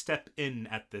 step in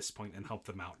at this point and help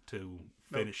them out to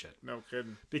finish it. No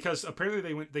kidding. Because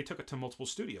apparently they took it to multiple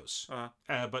studios,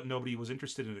 but nobody was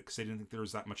interested in it because they didn't think there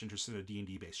was that much interest in a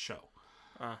D&D based show.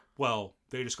 Well,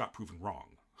 they just got proven wrong.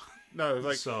 No,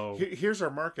 like, so here's our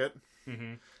market.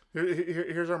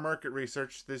 Here's our market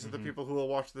research. These are the people who will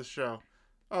watch this show.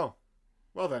 Oh,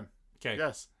 well then. Okay.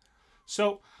 Yes.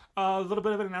 So, a little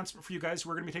bit of an announcement for you guys.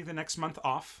 We're going to be taking the next month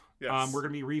off. Yes. We're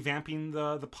going to be revamping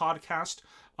the podcast,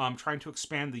 trying to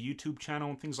expand the YouTube channel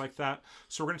and things like that.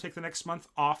 So we're going to take the next month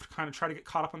off to kind of try to get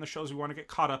caught up on the shows we want to get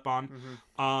caught up on,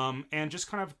 and just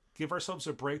kind of give ourselves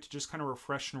a break to just kind of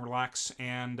refresh and relax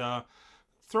and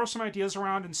throw some ideas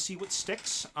around and see what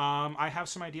sticks. I have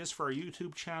some ideas for our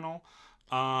YouTube channel.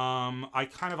 I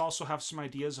kind of also have some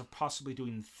ideas of possibly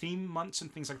doing theme months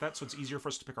and things like that, so it's easier for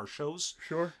us to pick our shows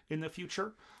in the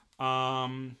future.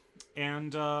 And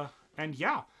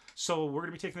yeah, so we're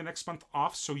gonna be taking the next month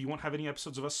off, so you won't have any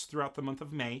episodes of us throughout the month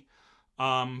of May.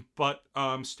 But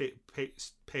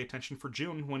pay attention for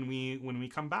June when we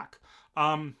come back.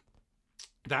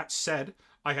 That said,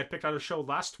 I had picked out a show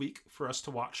last week for us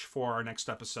to watch for our next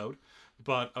episode,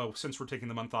 but since we're taking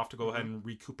the month off to go ahead and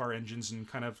recoup our engines and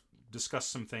kind of discuss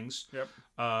some things. Yep.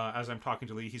 As I'm talking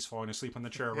to Lee, he's falling asleep on the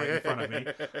chair right in front of me.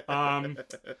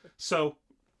 So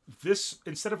this,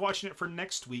 instead of watching it for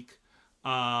next week,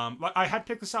 I had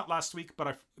picked this out last week,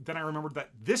 but then I remembered that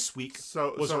this week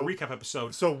was a recap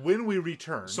episode. So when we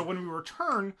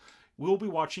return, we'll be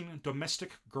watching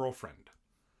Domestic Girlfriend.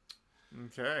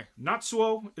 Okay.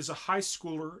 Natsuo is a high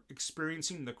schooler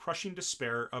experiencing the crushing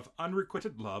despair of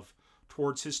unrequited love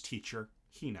towards his teacher,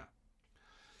 Hina.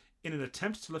 In an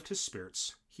attempt to lift his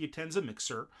spirits, he attends a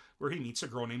mixer where he meets a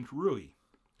girl named Rui.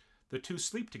 The two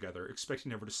sleep together, expecting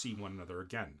never to see one another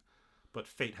again, but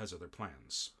fate has other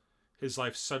plans. His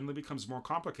life suddenly becomes more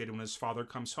complicated when his father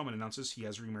comes home and announces he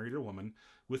has remarried a woman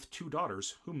with 2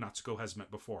 daughters whom Natsuko has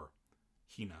met before,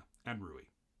 Hina and Rui.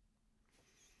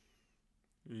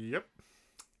 Yep.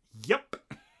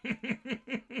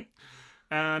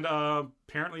 And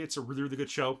apparently it's a really, really good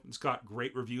show. It's got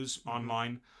great reviews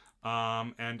online.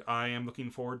 And I am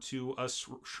looking forward to us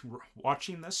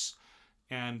watching this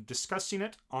and discussing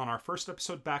it on our first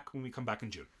episode back when we come back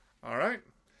in June. All right.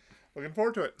 Looking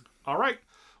forward to it. All right.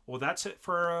 Well, that's it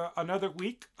for another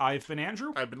week. I've been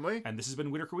Andrew. I've been Lee. And this has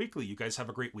been Whitaker Weekly. You guys have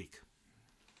a great week.